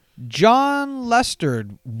 Interesting. John Lester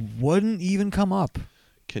wouldn't even come up.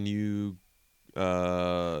 Can you?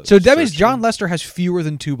 So that means John Lester has fewer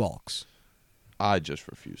than 2 bulks. I just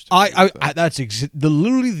refuse to. That's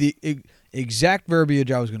literally the exact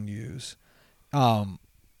verbiage I was going to use,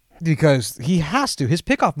 because he has to. His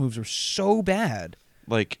pickoff moves are so bad.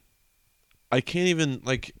 Like, I can't even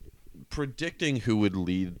predicting who would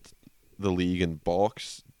lead the league in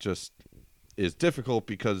bulks just is difficult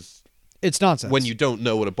because it's nonsense. When you don't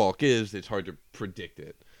know what a bulk is, it's hard to predict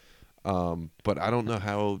it. But I don't know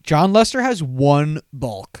how. John Lester has 1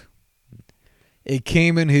 bulk. It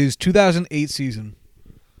came in his 2008 season.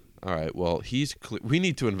 All right. Well, we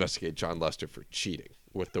need to investigate John Lester for cheating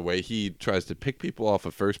with the way he tries to pick people off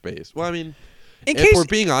of first base. Well, I mean, if we're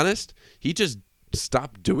being honest, he just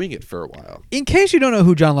stopped doing it for a while. In case you don't know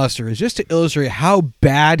who John Lester is, just to illustrate how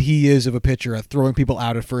bad he is of a pitcher at throwing people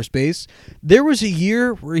out at first base, there was a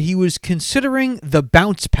year where he was considering the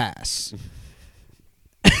bounce pass.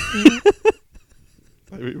 I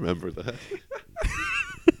remember that.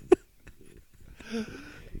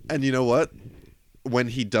 And you know what? When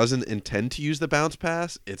he doesn't intend to use the bounce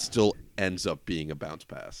pass, it still ends up being a bounce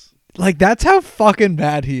pass. Like, that's how fucking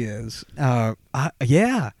bad he is.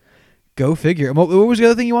 Yeah. Go figure. And what was the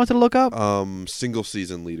other thing you wanted to look up? Single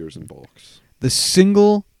season leaders in bulks. The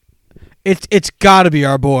single. It's got to be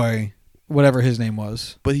our boy, whatever his name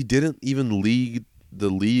was. But he didn't even lead the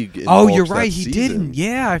league in Oh, bulks you're that right. He season. didn't.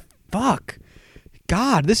 Yeah. Fuck.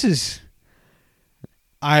 God, this is.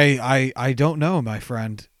 I don't know, my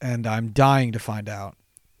friend, and I'm dying to find out.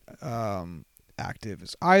 Active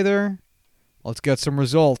is either. Let's get some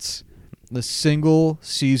results. The single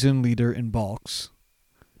season leader in bulks.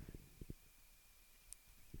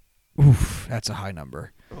 Oof, that's a high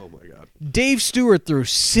number. Oh my god. Dave Stewart threw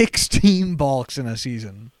 16 bulks in a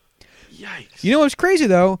season. Yikes. You know what's crazy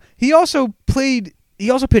though? He also pitched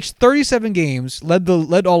 37 games, led the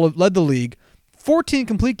league. 14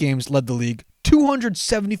 complete games, led the league.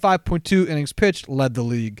 275.2 innings pitched, led the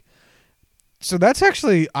league. So that's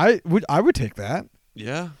actually I would take that.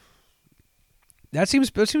 Yeah. That seems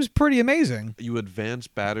pretty amazing. You advance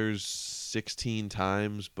batters 16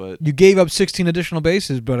 times, but You gave up 16 additional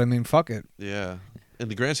bases, but I mean, fuck it. yeah. In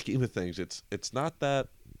the grand scheme of things, it's not that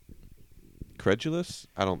credulous.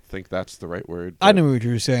 I don't think that's the right word. I knew what you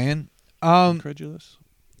were saying. Credulous.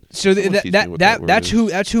 So Someone teach me what that word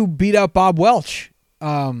that's who beat out Bob Welch.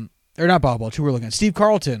 Or not Bob Welch. Who we're looking at? Steve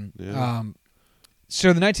Carlton. Yeah. So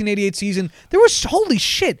the 1988 season, there was holy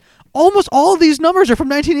shit. Almost all of these numbers are from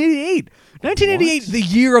 1988. 1988, What? the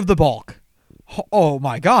year of the bulk. Oh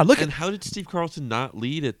my God! Look And at how did Steve Carlton not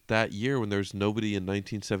lead it that year when there's nobody in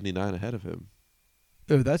 1979 ahead of him?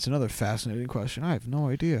 oh, that's another fascinating question. I have no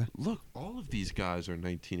idea. Look, all of these guys are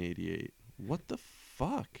 1988. What the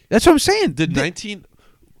fuck? That's what I'm saying.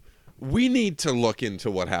 We need to look into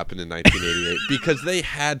what happened in 1988 because they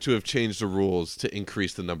had to have changed the rules to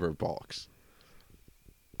increase the number of bulks.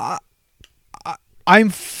 I'm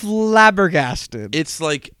flabbergasted. It's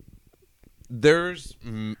like there's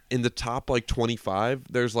in the top like 25,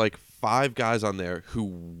 there's like 5 guys on there who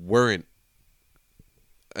weren't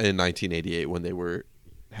in 1988 when they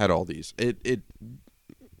had all these. Can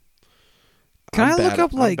I'm I bad look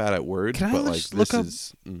up I'm like? bad at words, can I but like just this look up-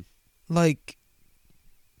 is Like,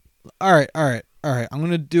 all right. I'm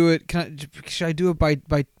gonna do it. Should I do it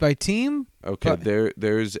by team? okay. But-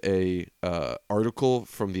 There's a article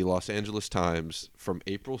from the Los Angeles Times from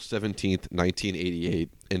April 17th, 1988,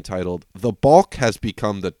 entitled "The Balk Has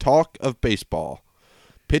Become the Talk of Baseball.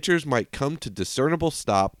 Pitchers might come to discernible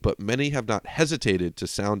stop, but many have not hesitated to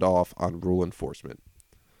sound off on rule enforcement."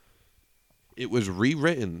 It was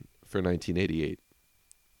rewritten for 1988.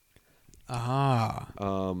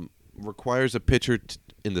 Requires a pitcher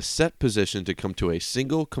in the set position to come to a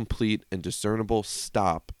single, complete, and discernible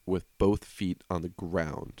stop with both feet on the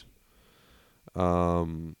ground.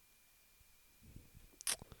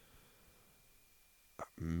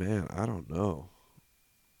 Man, I don't know.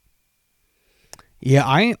 Yeah,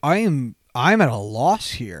 I'm at a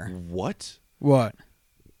loss here. What? What?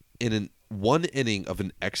 In one inning of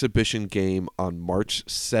an exhibition game on March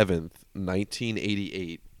 7th,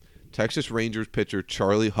 1988, Texas Rangers pitcher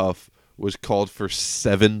Charlie Huff was called for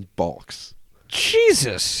 7 balks.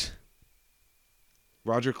 Jesus.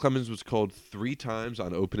 Roger Clemens was called 3 times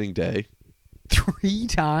on opening day, 3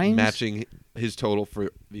 times? matching his total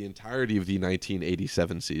for the entirety of the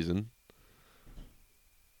 1987 season.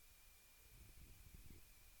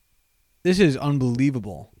 This is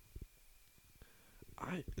unbelievable.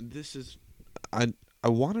 I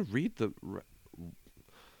want to read the.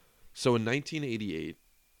 So in 1988,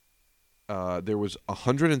 there was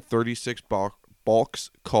 136 balks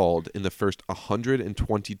called in the first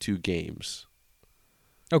 122 games.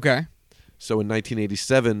 Okay. So in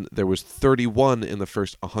 1987, there was 31 in the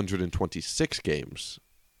first 126 games.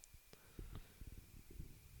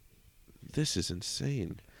 This is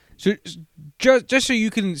insane. So just so you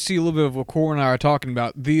can see a little bit of what Cor and I are talking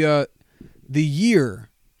about, the year.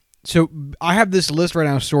 So I have this list right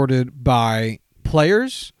now sorted by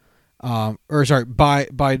players, by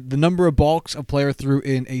the number of balks a player threw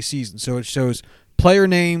in a season. So it shows player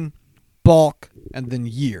name, balk, and then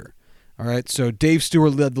year. All right. So Dave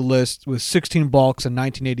Stewart led the list with 16 balks in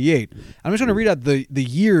 1988. I'm just going to read out the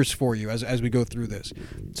years for you as we go through this.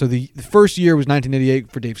 So the first year was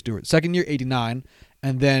 1988 for Dave Stewart. Second year, 89.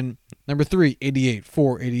 And then number 3, 88,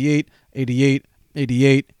 4, 88, 88,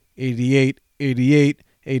 88, 88, 88,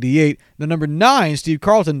 88. The number 9, Steve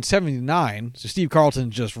Carlton, 79. So Steve Carlton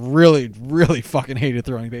just really, really fucking hated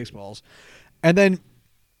throwing baseballs. And then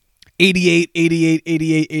 88, 88,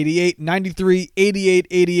 88, 88, 93, 88,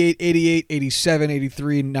 88, 88, 87,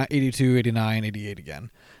 83, 82, 89, 88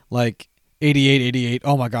 again. Like 88, 88.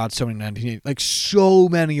 Oh my God, so many 1988. Like so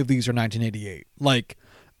many of these are 1988. Like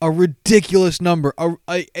a ridiculous number, an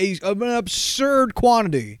absurd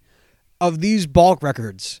quantity of these balk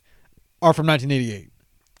records are from 1988.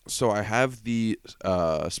 So I have the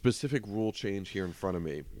specific rule change here in front of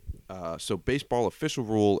me. So baseball official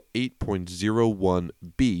rule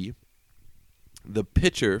 8.01b, the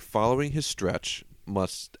pitcher following his stretch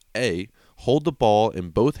must A, hold the ball in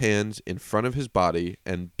both hands in front of his body,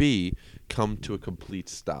 and B, come to a complete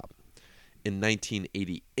stop. In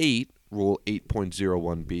 1988, rule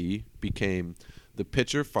 8.01b became the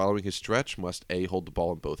pitcher following his stretch must A, hold the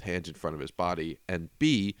ball in both hands in front of his body, and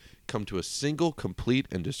B, come to a single, complete,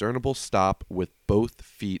 and discernible stop with both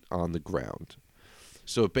feet on the ground.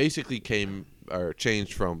 So it basically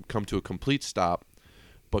changed from come to a complete stop,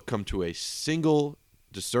 but come to a single,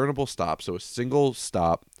 discernible stop. So a single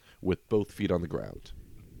stop with both feet on the ground.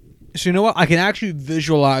 So you know what? I can actually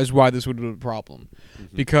visualize why this would be a problem,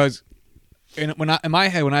 because in my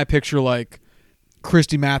head, when I picture like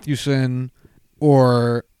Christy Mathewson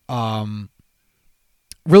or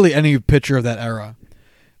really any pitcher of that era,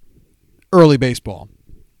 early baseball,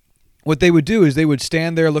 what they would do is they would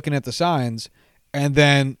stand there looking at the signs, and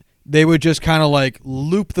then they would just kind of like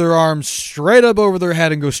loop their arms straight up over their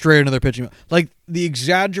head and go straight into their pitching. Like the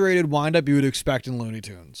exaggerated windup you would expect in Looney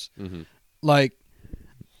Tunes. Mm-hmm. Like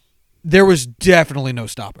there was definitely no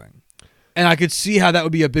stopping. And I could see how that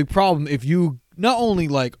would be a big problem if you not only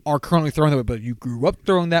like are currently throwing that way, but you grew up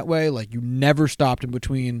throwing that way, like you never stopped in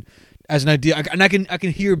between as an idea. And I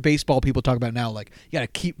can hear baseball people talk about it now, like you got to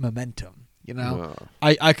keep momentum. You know,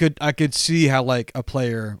 I could see how like a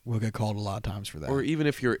player will get called a lot of times for that. Or even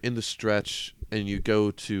if you're in the stretch and you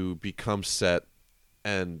go to become set,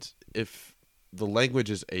 and if the language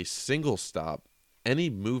is a single stop, any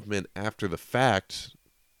movement after the fact,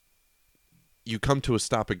 you come to a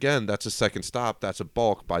stop again, that's a second stop, that's a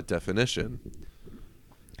balk by definition.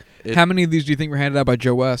 How many of these do you think were handed out by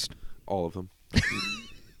Joe West? All of them.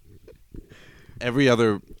 Every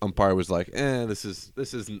other umpire was like, this is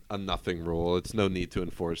a nothing rule. It's no need to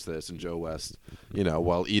enforce this. And Joe West,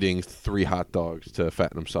 while eating 3 hot dogs to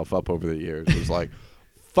fatten himself up over the years, was like,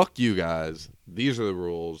 fuck you guys. These are the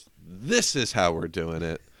rules. This is how we're doing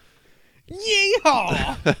it.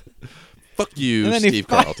 Yeehaw! Fuck you, and then Steve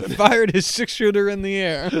Carlton. Fired his 6-shooter in the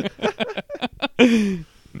air. If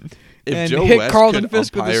and Joe hit West Carlton could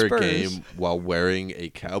Fisk with the umpire a Spurs. game while wearing a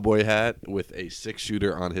cowboy hat with a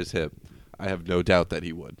 6-shooter on his hip, I have no doubt that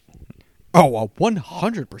he would. Oh, well,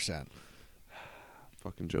 100%.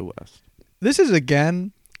 Fucking Joe West. This is,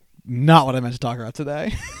 again, not what I meant to talk about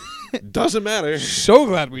today. Doesn't matter. So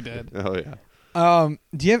glad we did. Oh, yeah.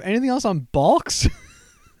 Do you have anything else on balks?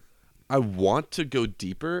 I want to go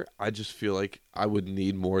deeper. I just feel like I would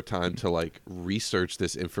need more time to, like, research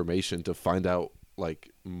this information to find out, like,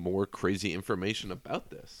 more crazy information about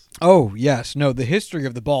this. Oh, yes. No, the history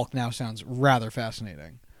of the balk now sounds rather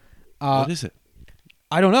fascinating. What is it?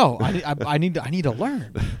 I don't know. I need to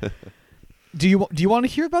learn. Do you want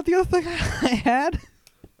to hear about the other thing I had?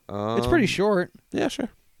 It's pretty short. Yeah, sure.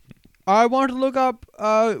 I wanted to look up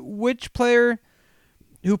which player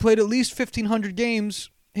who played at least 1,500 games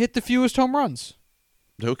hit the fewest home runs.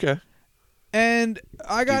 Okay. And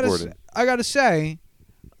I gotta say,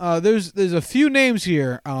 there's a few names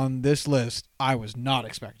here on this list I was not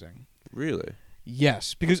expecting. Really?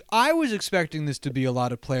 Yes, because I was expecting this to be a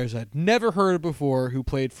lot of players I'd never heard of before who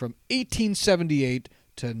played from 1878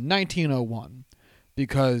 to 1901,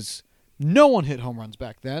 because no one hit home runs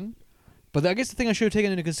back then. But I guess the thing I should have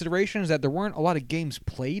taken into consideration is that there weren't a lot of games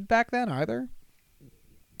played back then either.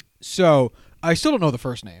 So I still don't know the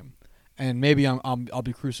first name, and maybe I'll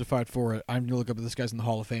be crucified for it. I'm gonna look up if this guy's in the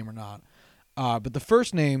Hall of Fame or not. But the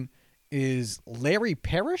first name is Larry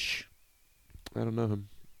Parrish. I don't know him.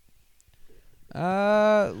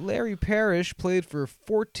 Larry Parrish played for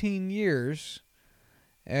 14 years,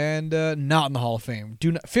 and not in the Hall of Fame.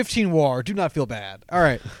 15 WAR. Do not feel bad. All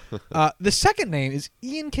right. The second name is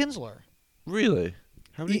Ian Kinsler. Really?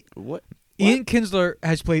 How many? What? Ian Kinsler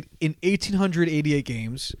has played in 1,888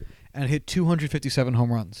 games and hit 257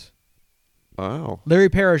 home runs. Wow. Larry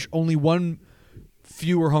Parrish only one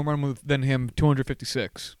fewer home run than him,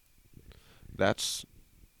 256. That's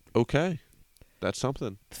okay. That's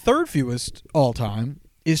something. Third fewest all time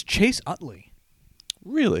is Chase Utley.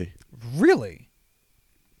 Really? Really?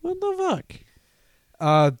 What the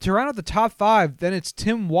fuck? To round out the top 5, then it's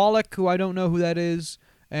Tim Wallach, who I don't know who that is,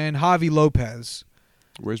 and Javi Lopez.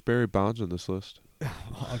 Where's Barry Bonds on this list?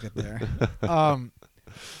 I'll get there.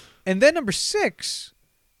 And then number 6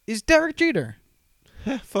 is Derek Jeter.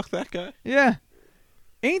 Fuck that guy. Yeah.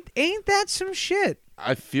 Ain't that some shit?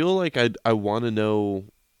 I feel like I want to know,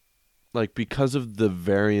 like, because of the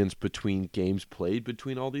variance between games played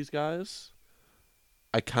between all these guys,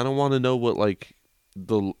 I kind of want to know what, like,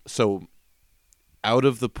 so out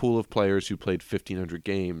of the pool of players who played 1,500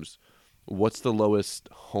 games, what's the lowest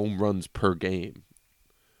home runs per game?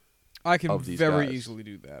 I can of these very guys? easily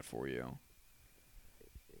do that for you.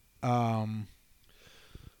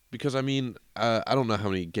 Because, I mean, I don't know how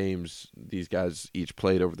many games these guys each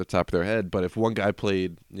played over the top of their head, but if one guy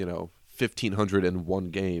played, 1,501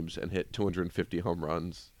 games and hit 250 home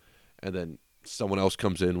runs, and then someone else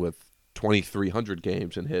comes in with 2,300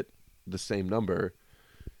 games and hit the same number,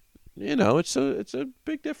 it's a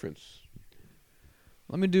big difference.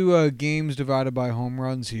 Let me do games divided by home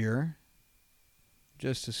runs here,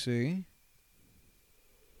 just to see.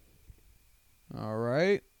 All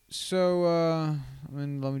right. So, let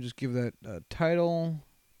me just give that a title,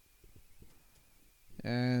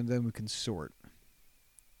 and then we can sort.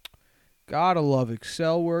 Gotta love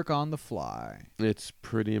Excel work on the fly. It's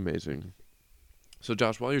pretty amazing. So,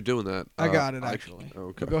 Josh, while you're doing that... I got it, actually.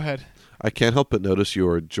 Okay. Go ahead. I can't help but notice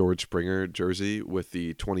your George Springer jersey with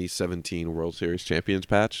the 2017 World Series champions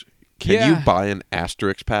patch. Can you buy an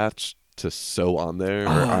asterisk patch to sew on there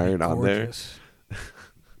or iron on there?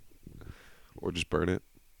 Or just burn it?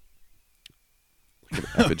 Like an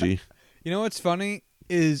effigy? You know what's funny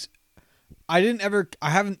is I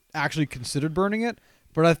haven't actually considered burning it,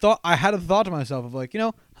 but I had a thought to myself of like,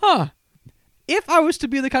 if I was to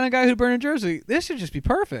be the kind of guy who'd burn a jersey, this should just be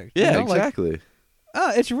perfect. Yeah, exactly.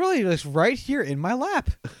 It's really just right here in my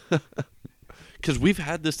lap. Because we've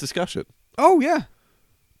had this discussion. Oh, yeah.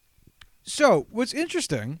 So, what's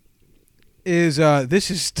interesting is this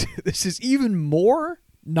is even more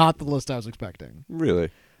not the list I was expecting. Really?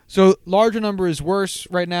 So, larger number is worse.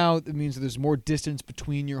 Right now, it means that there's more distance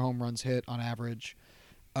between your home runs hit on average.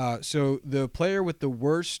 So, the player with the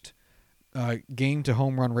worst game to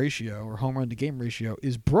home run ratio or home run to game ratio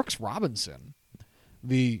is Brooks Robinson,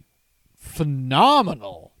 the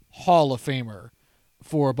phenomenal Hall of Famer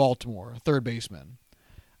for Baltimore, third baseman.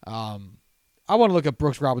 I want to look at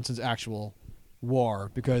Brooks Robinson's actual WAR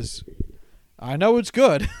because I know it's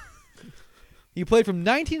good. He played from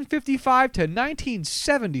 1955 to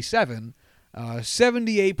 1977,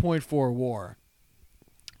 78.4 WAR.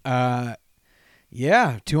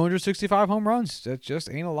 265 home runs. That just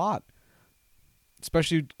ain't a lot,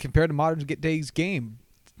 especially compared to modern day's game.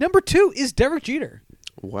 Number 2 is Derek Jeter.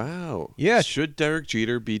 Wow. Yeah. Should Derek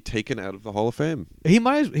Jeter be taken out of the Hall of Fame? He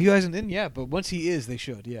hasn't in yet, but once he is, they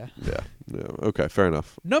should, yeah. Yeah. Okay, fair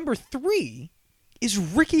enough. Number 3 is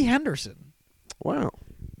Rickey Henderson. Wow.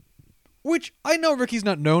 Which I know Ricky's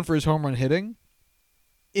not known for his home run hitting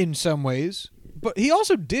in some ways, but he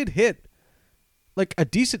also did hit like a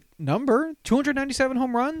decent number, 297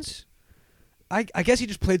 home runs. I guess he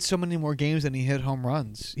just played so many more games than he hit home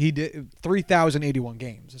runs. He did 3,081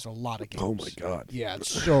 games. That's a lot of games. Oh my God. Yeah, it's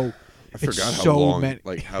so. I forgot how so long,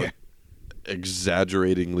 many. how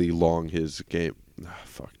exaggeratingly long his game.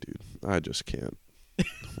 Fuck, dude. I just can't.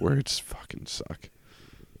 Words fucking suck.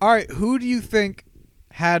 All right, who do you think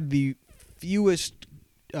had the fewest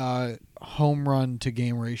home run to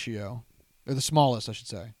game ratio, or the smallest, I should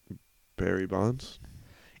say? Barry Bonds?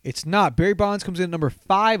 It's not. Barry Bonds comes in at number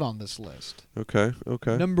 5 on this list. Okay.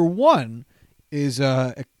 Number 1 is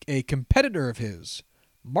a competitor of his,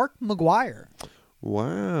 Mark McGwire.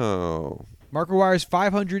 Wow. Mark McGwire's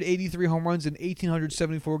 583 home runs in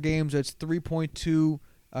 1,874 games. That's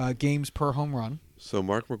 3.2 games per home run. So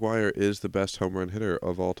Mark McGwire is the best home run hitter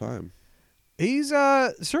of all time. He's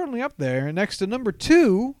certainly up there. Next to number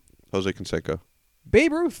 2, Jose Canseco.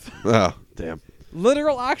 Babe Ruth. Oh, damn.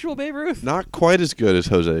 Literal, actual Babe Ruth. Not quite as good as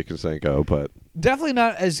Jose Canseco, but... Definitely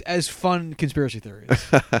not as fun conspiracy theories.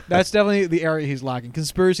 That's definitely the area he's lacking.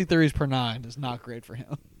 Conspiracy theories per 9 is not great for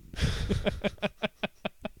him.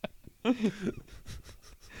 All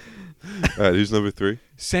right, who's number 3?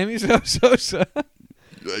 Sammy Sosa.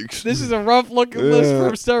 Yikes. This is a rough-looking list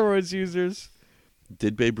for steroids users.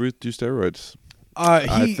 Did Babe Ruth do steroids?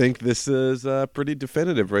 I think this is pretty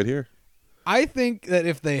definitive right here. I think that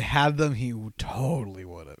if they had them, he totally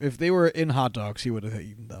would have. If they were in hot dogs, he would have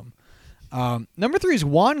eaten them. Number 3 is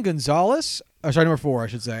Juan Gonzalez. Number 4, I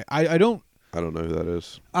should say. I don't know who that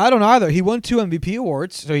is. I don't either. He won 2 MVP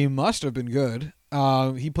awards, so he must have been good.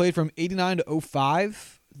 He played from 89 to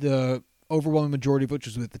 05. The overwhelming majority of which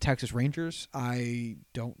was with the Texas Rangers. I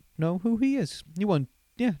don't know who he is. He won.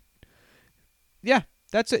 Yeah.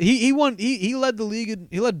 That's it. He won. He led the league.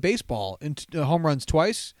 He led baseball in home runs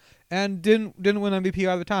twice, and didn't win MVP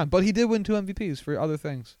either time. But he did win 2 MVPs for other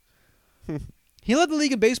things. He led the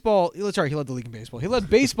league in baseball. He led the league in baseball. He led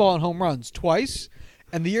baseball in home runs twice,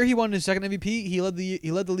 and the year he won his second MVP, he led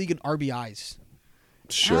the league in RBIs.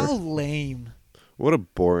 Sure. How lame. What a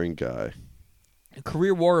boring guy. A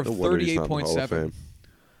career WAR of No wonder he's not in the Hall of 38.7.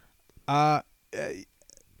 Fame.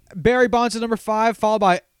 Barry Bonds at number 5, followed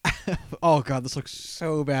by oh god, this looks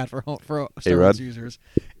so bad for steroids users.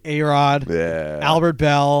 A-Rod, Yeah. Albert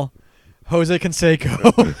Bell, Jose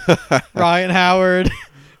Canseco, Ryan Howard,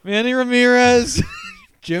 Manny Ramirez,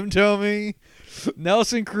 Jim Thome,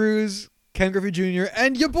 Nelson Cruz, Ken Griffey Jr.,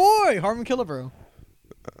 and your boy Harmon Killebrew.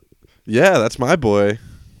 Yeah, that's my boy.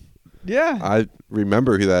 Yeah. I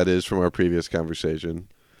remember who that is from our previous conversation.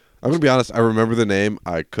 I'm going to be honest. I remember the name.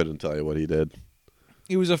 I couldn't tell you what he did.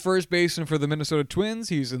 He was a first baseman for the Minnesota Twins.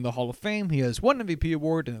 He's in the Hall of Fame. He has one MVP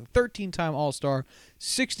award and a 13-time All-Star,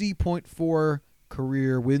 60.4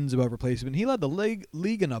 career wins above replacement. He led the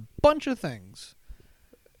league in a bunch of things.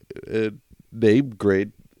 Name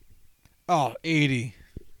grade. Oh, 80.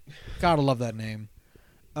 Gotta love that name.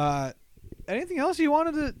 Anything else you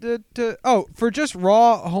wanted to oh, for just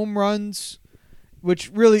raw home runs,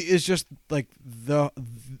 which really is just like the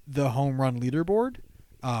home run leaderboard.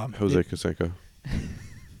 Jose Canseco.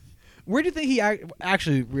 Where do you think he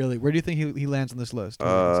actually really? Where do you think he lands on this list?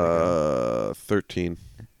 13.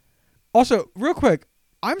 Also, real quick,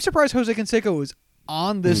 I'm surprised Jose Canseco was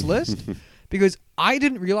on this list because I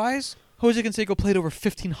didn't realize Jose Canseco played over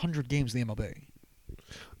 1,500 games in the MLB.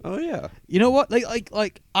 Oh yeah. You know what?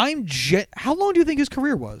 Like how long do you think his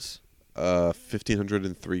career was?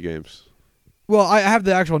 1,503 games. Well, I have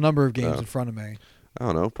the actual number of games in front of me. I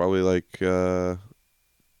don't know. Probably like a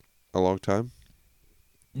long time.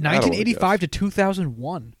 1985 to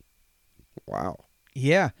 2001. Wow.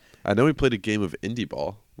 Yeah. I know he played a game of indie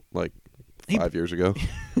ball like 5 years ago.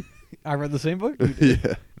 I read the same book.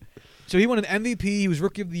 Yeah. So he won an MVP. He was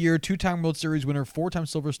Rookie of the Year, 2-time World Series winner, 4-time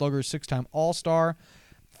Silver Slugger, 6-time All-Star,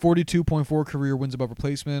 42.4 career wins above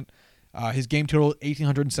replacement. His game total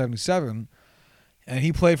 1,877. And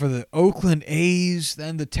he played for the Oakland A's,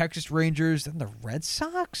 then the Texas Rangers, then the Red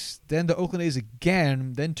Sox, then the Oakland A's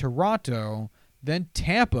again, then Toronto, then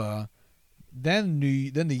Tampa, then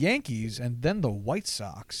the Yankees, and then the White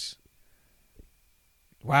Sox.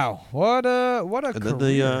 Wow, what a and career. then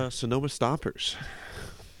the Sonoma Stompers.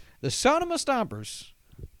 The Sonoma Stompers.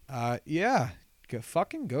 Yeah,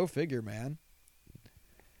 go figure, man.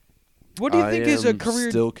 What do you think is a career?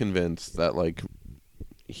 I'm still convinced that like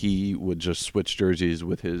he would just switch jerseys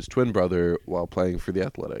with his twin brother while playing for the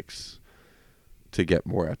Athletics to get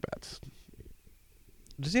more at bats.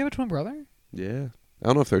 Does he have a twin brother? Yeah, I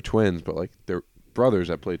don't know if they're twins, but like they're brothers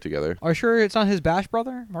that played together. Are you sure it's not his Bash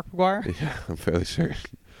brother, Mark McGuire? Yeah, I'm fairly certain.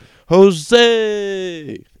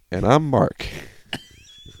 Jose and I'm Mark.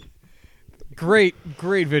 Great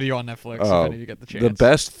video on Netflix. If any of you get the chance. The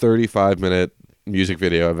best 35-minute music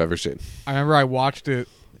video I've ever seen. I remember I watched it.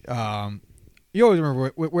 You always remember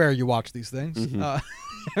where you watch these things. Mm-hmm.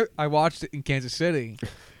 I watched it in Kansas City.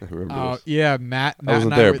 I remember this. Yeah, Matt I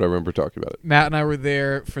wasn't there, but I remember talking about it. Matt and I were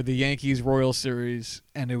there for the Yankees-Royals series,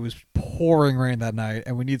 and it was pouring rain that night,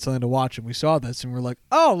 and we needed something to watch, and we saw this, and we're like,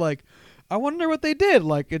 oh, like, I wonder what they did.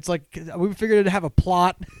 Like, it's like, we figured it'd have a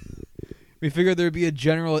plot. We figured there'd be a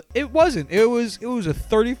general. It wasn't. It was a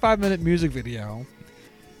 35-minute music video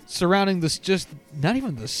surrounding this, just not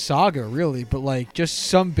even the saga really, but like just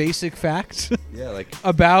some basic facts. Yeah, like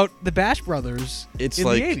about the Bash Brothers. It's in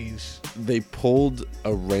like the 80s. They pulled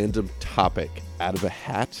a random topic out of a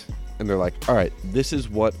hat, and they're like, "All right, this is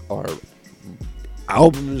what our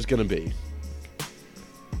album is gonna be."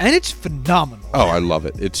 And it's phenomenal. Oh, I love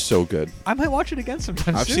it. It's so good. I might watch it again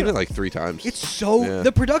sometime I've soon. seen it like 3 times. It's so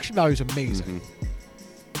the production value is amazing.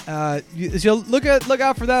 Mm-hmm. So look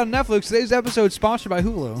out for that on Netflix. Today's episode is sponsored by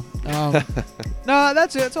Hulu. No,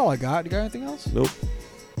 that's it. That's all I got. You got anything else? Nope.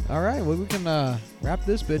 All right. Well, we can wrap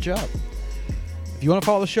this bitch up. If you want to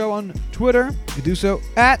follow the show on Twitter, you can do so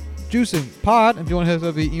at JuicingPod. If you want to hit us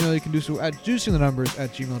up via email, you can do so at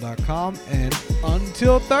juicingthenumbers@gmail.com. And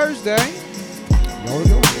until Thursday, y'all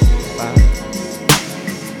go. Bye.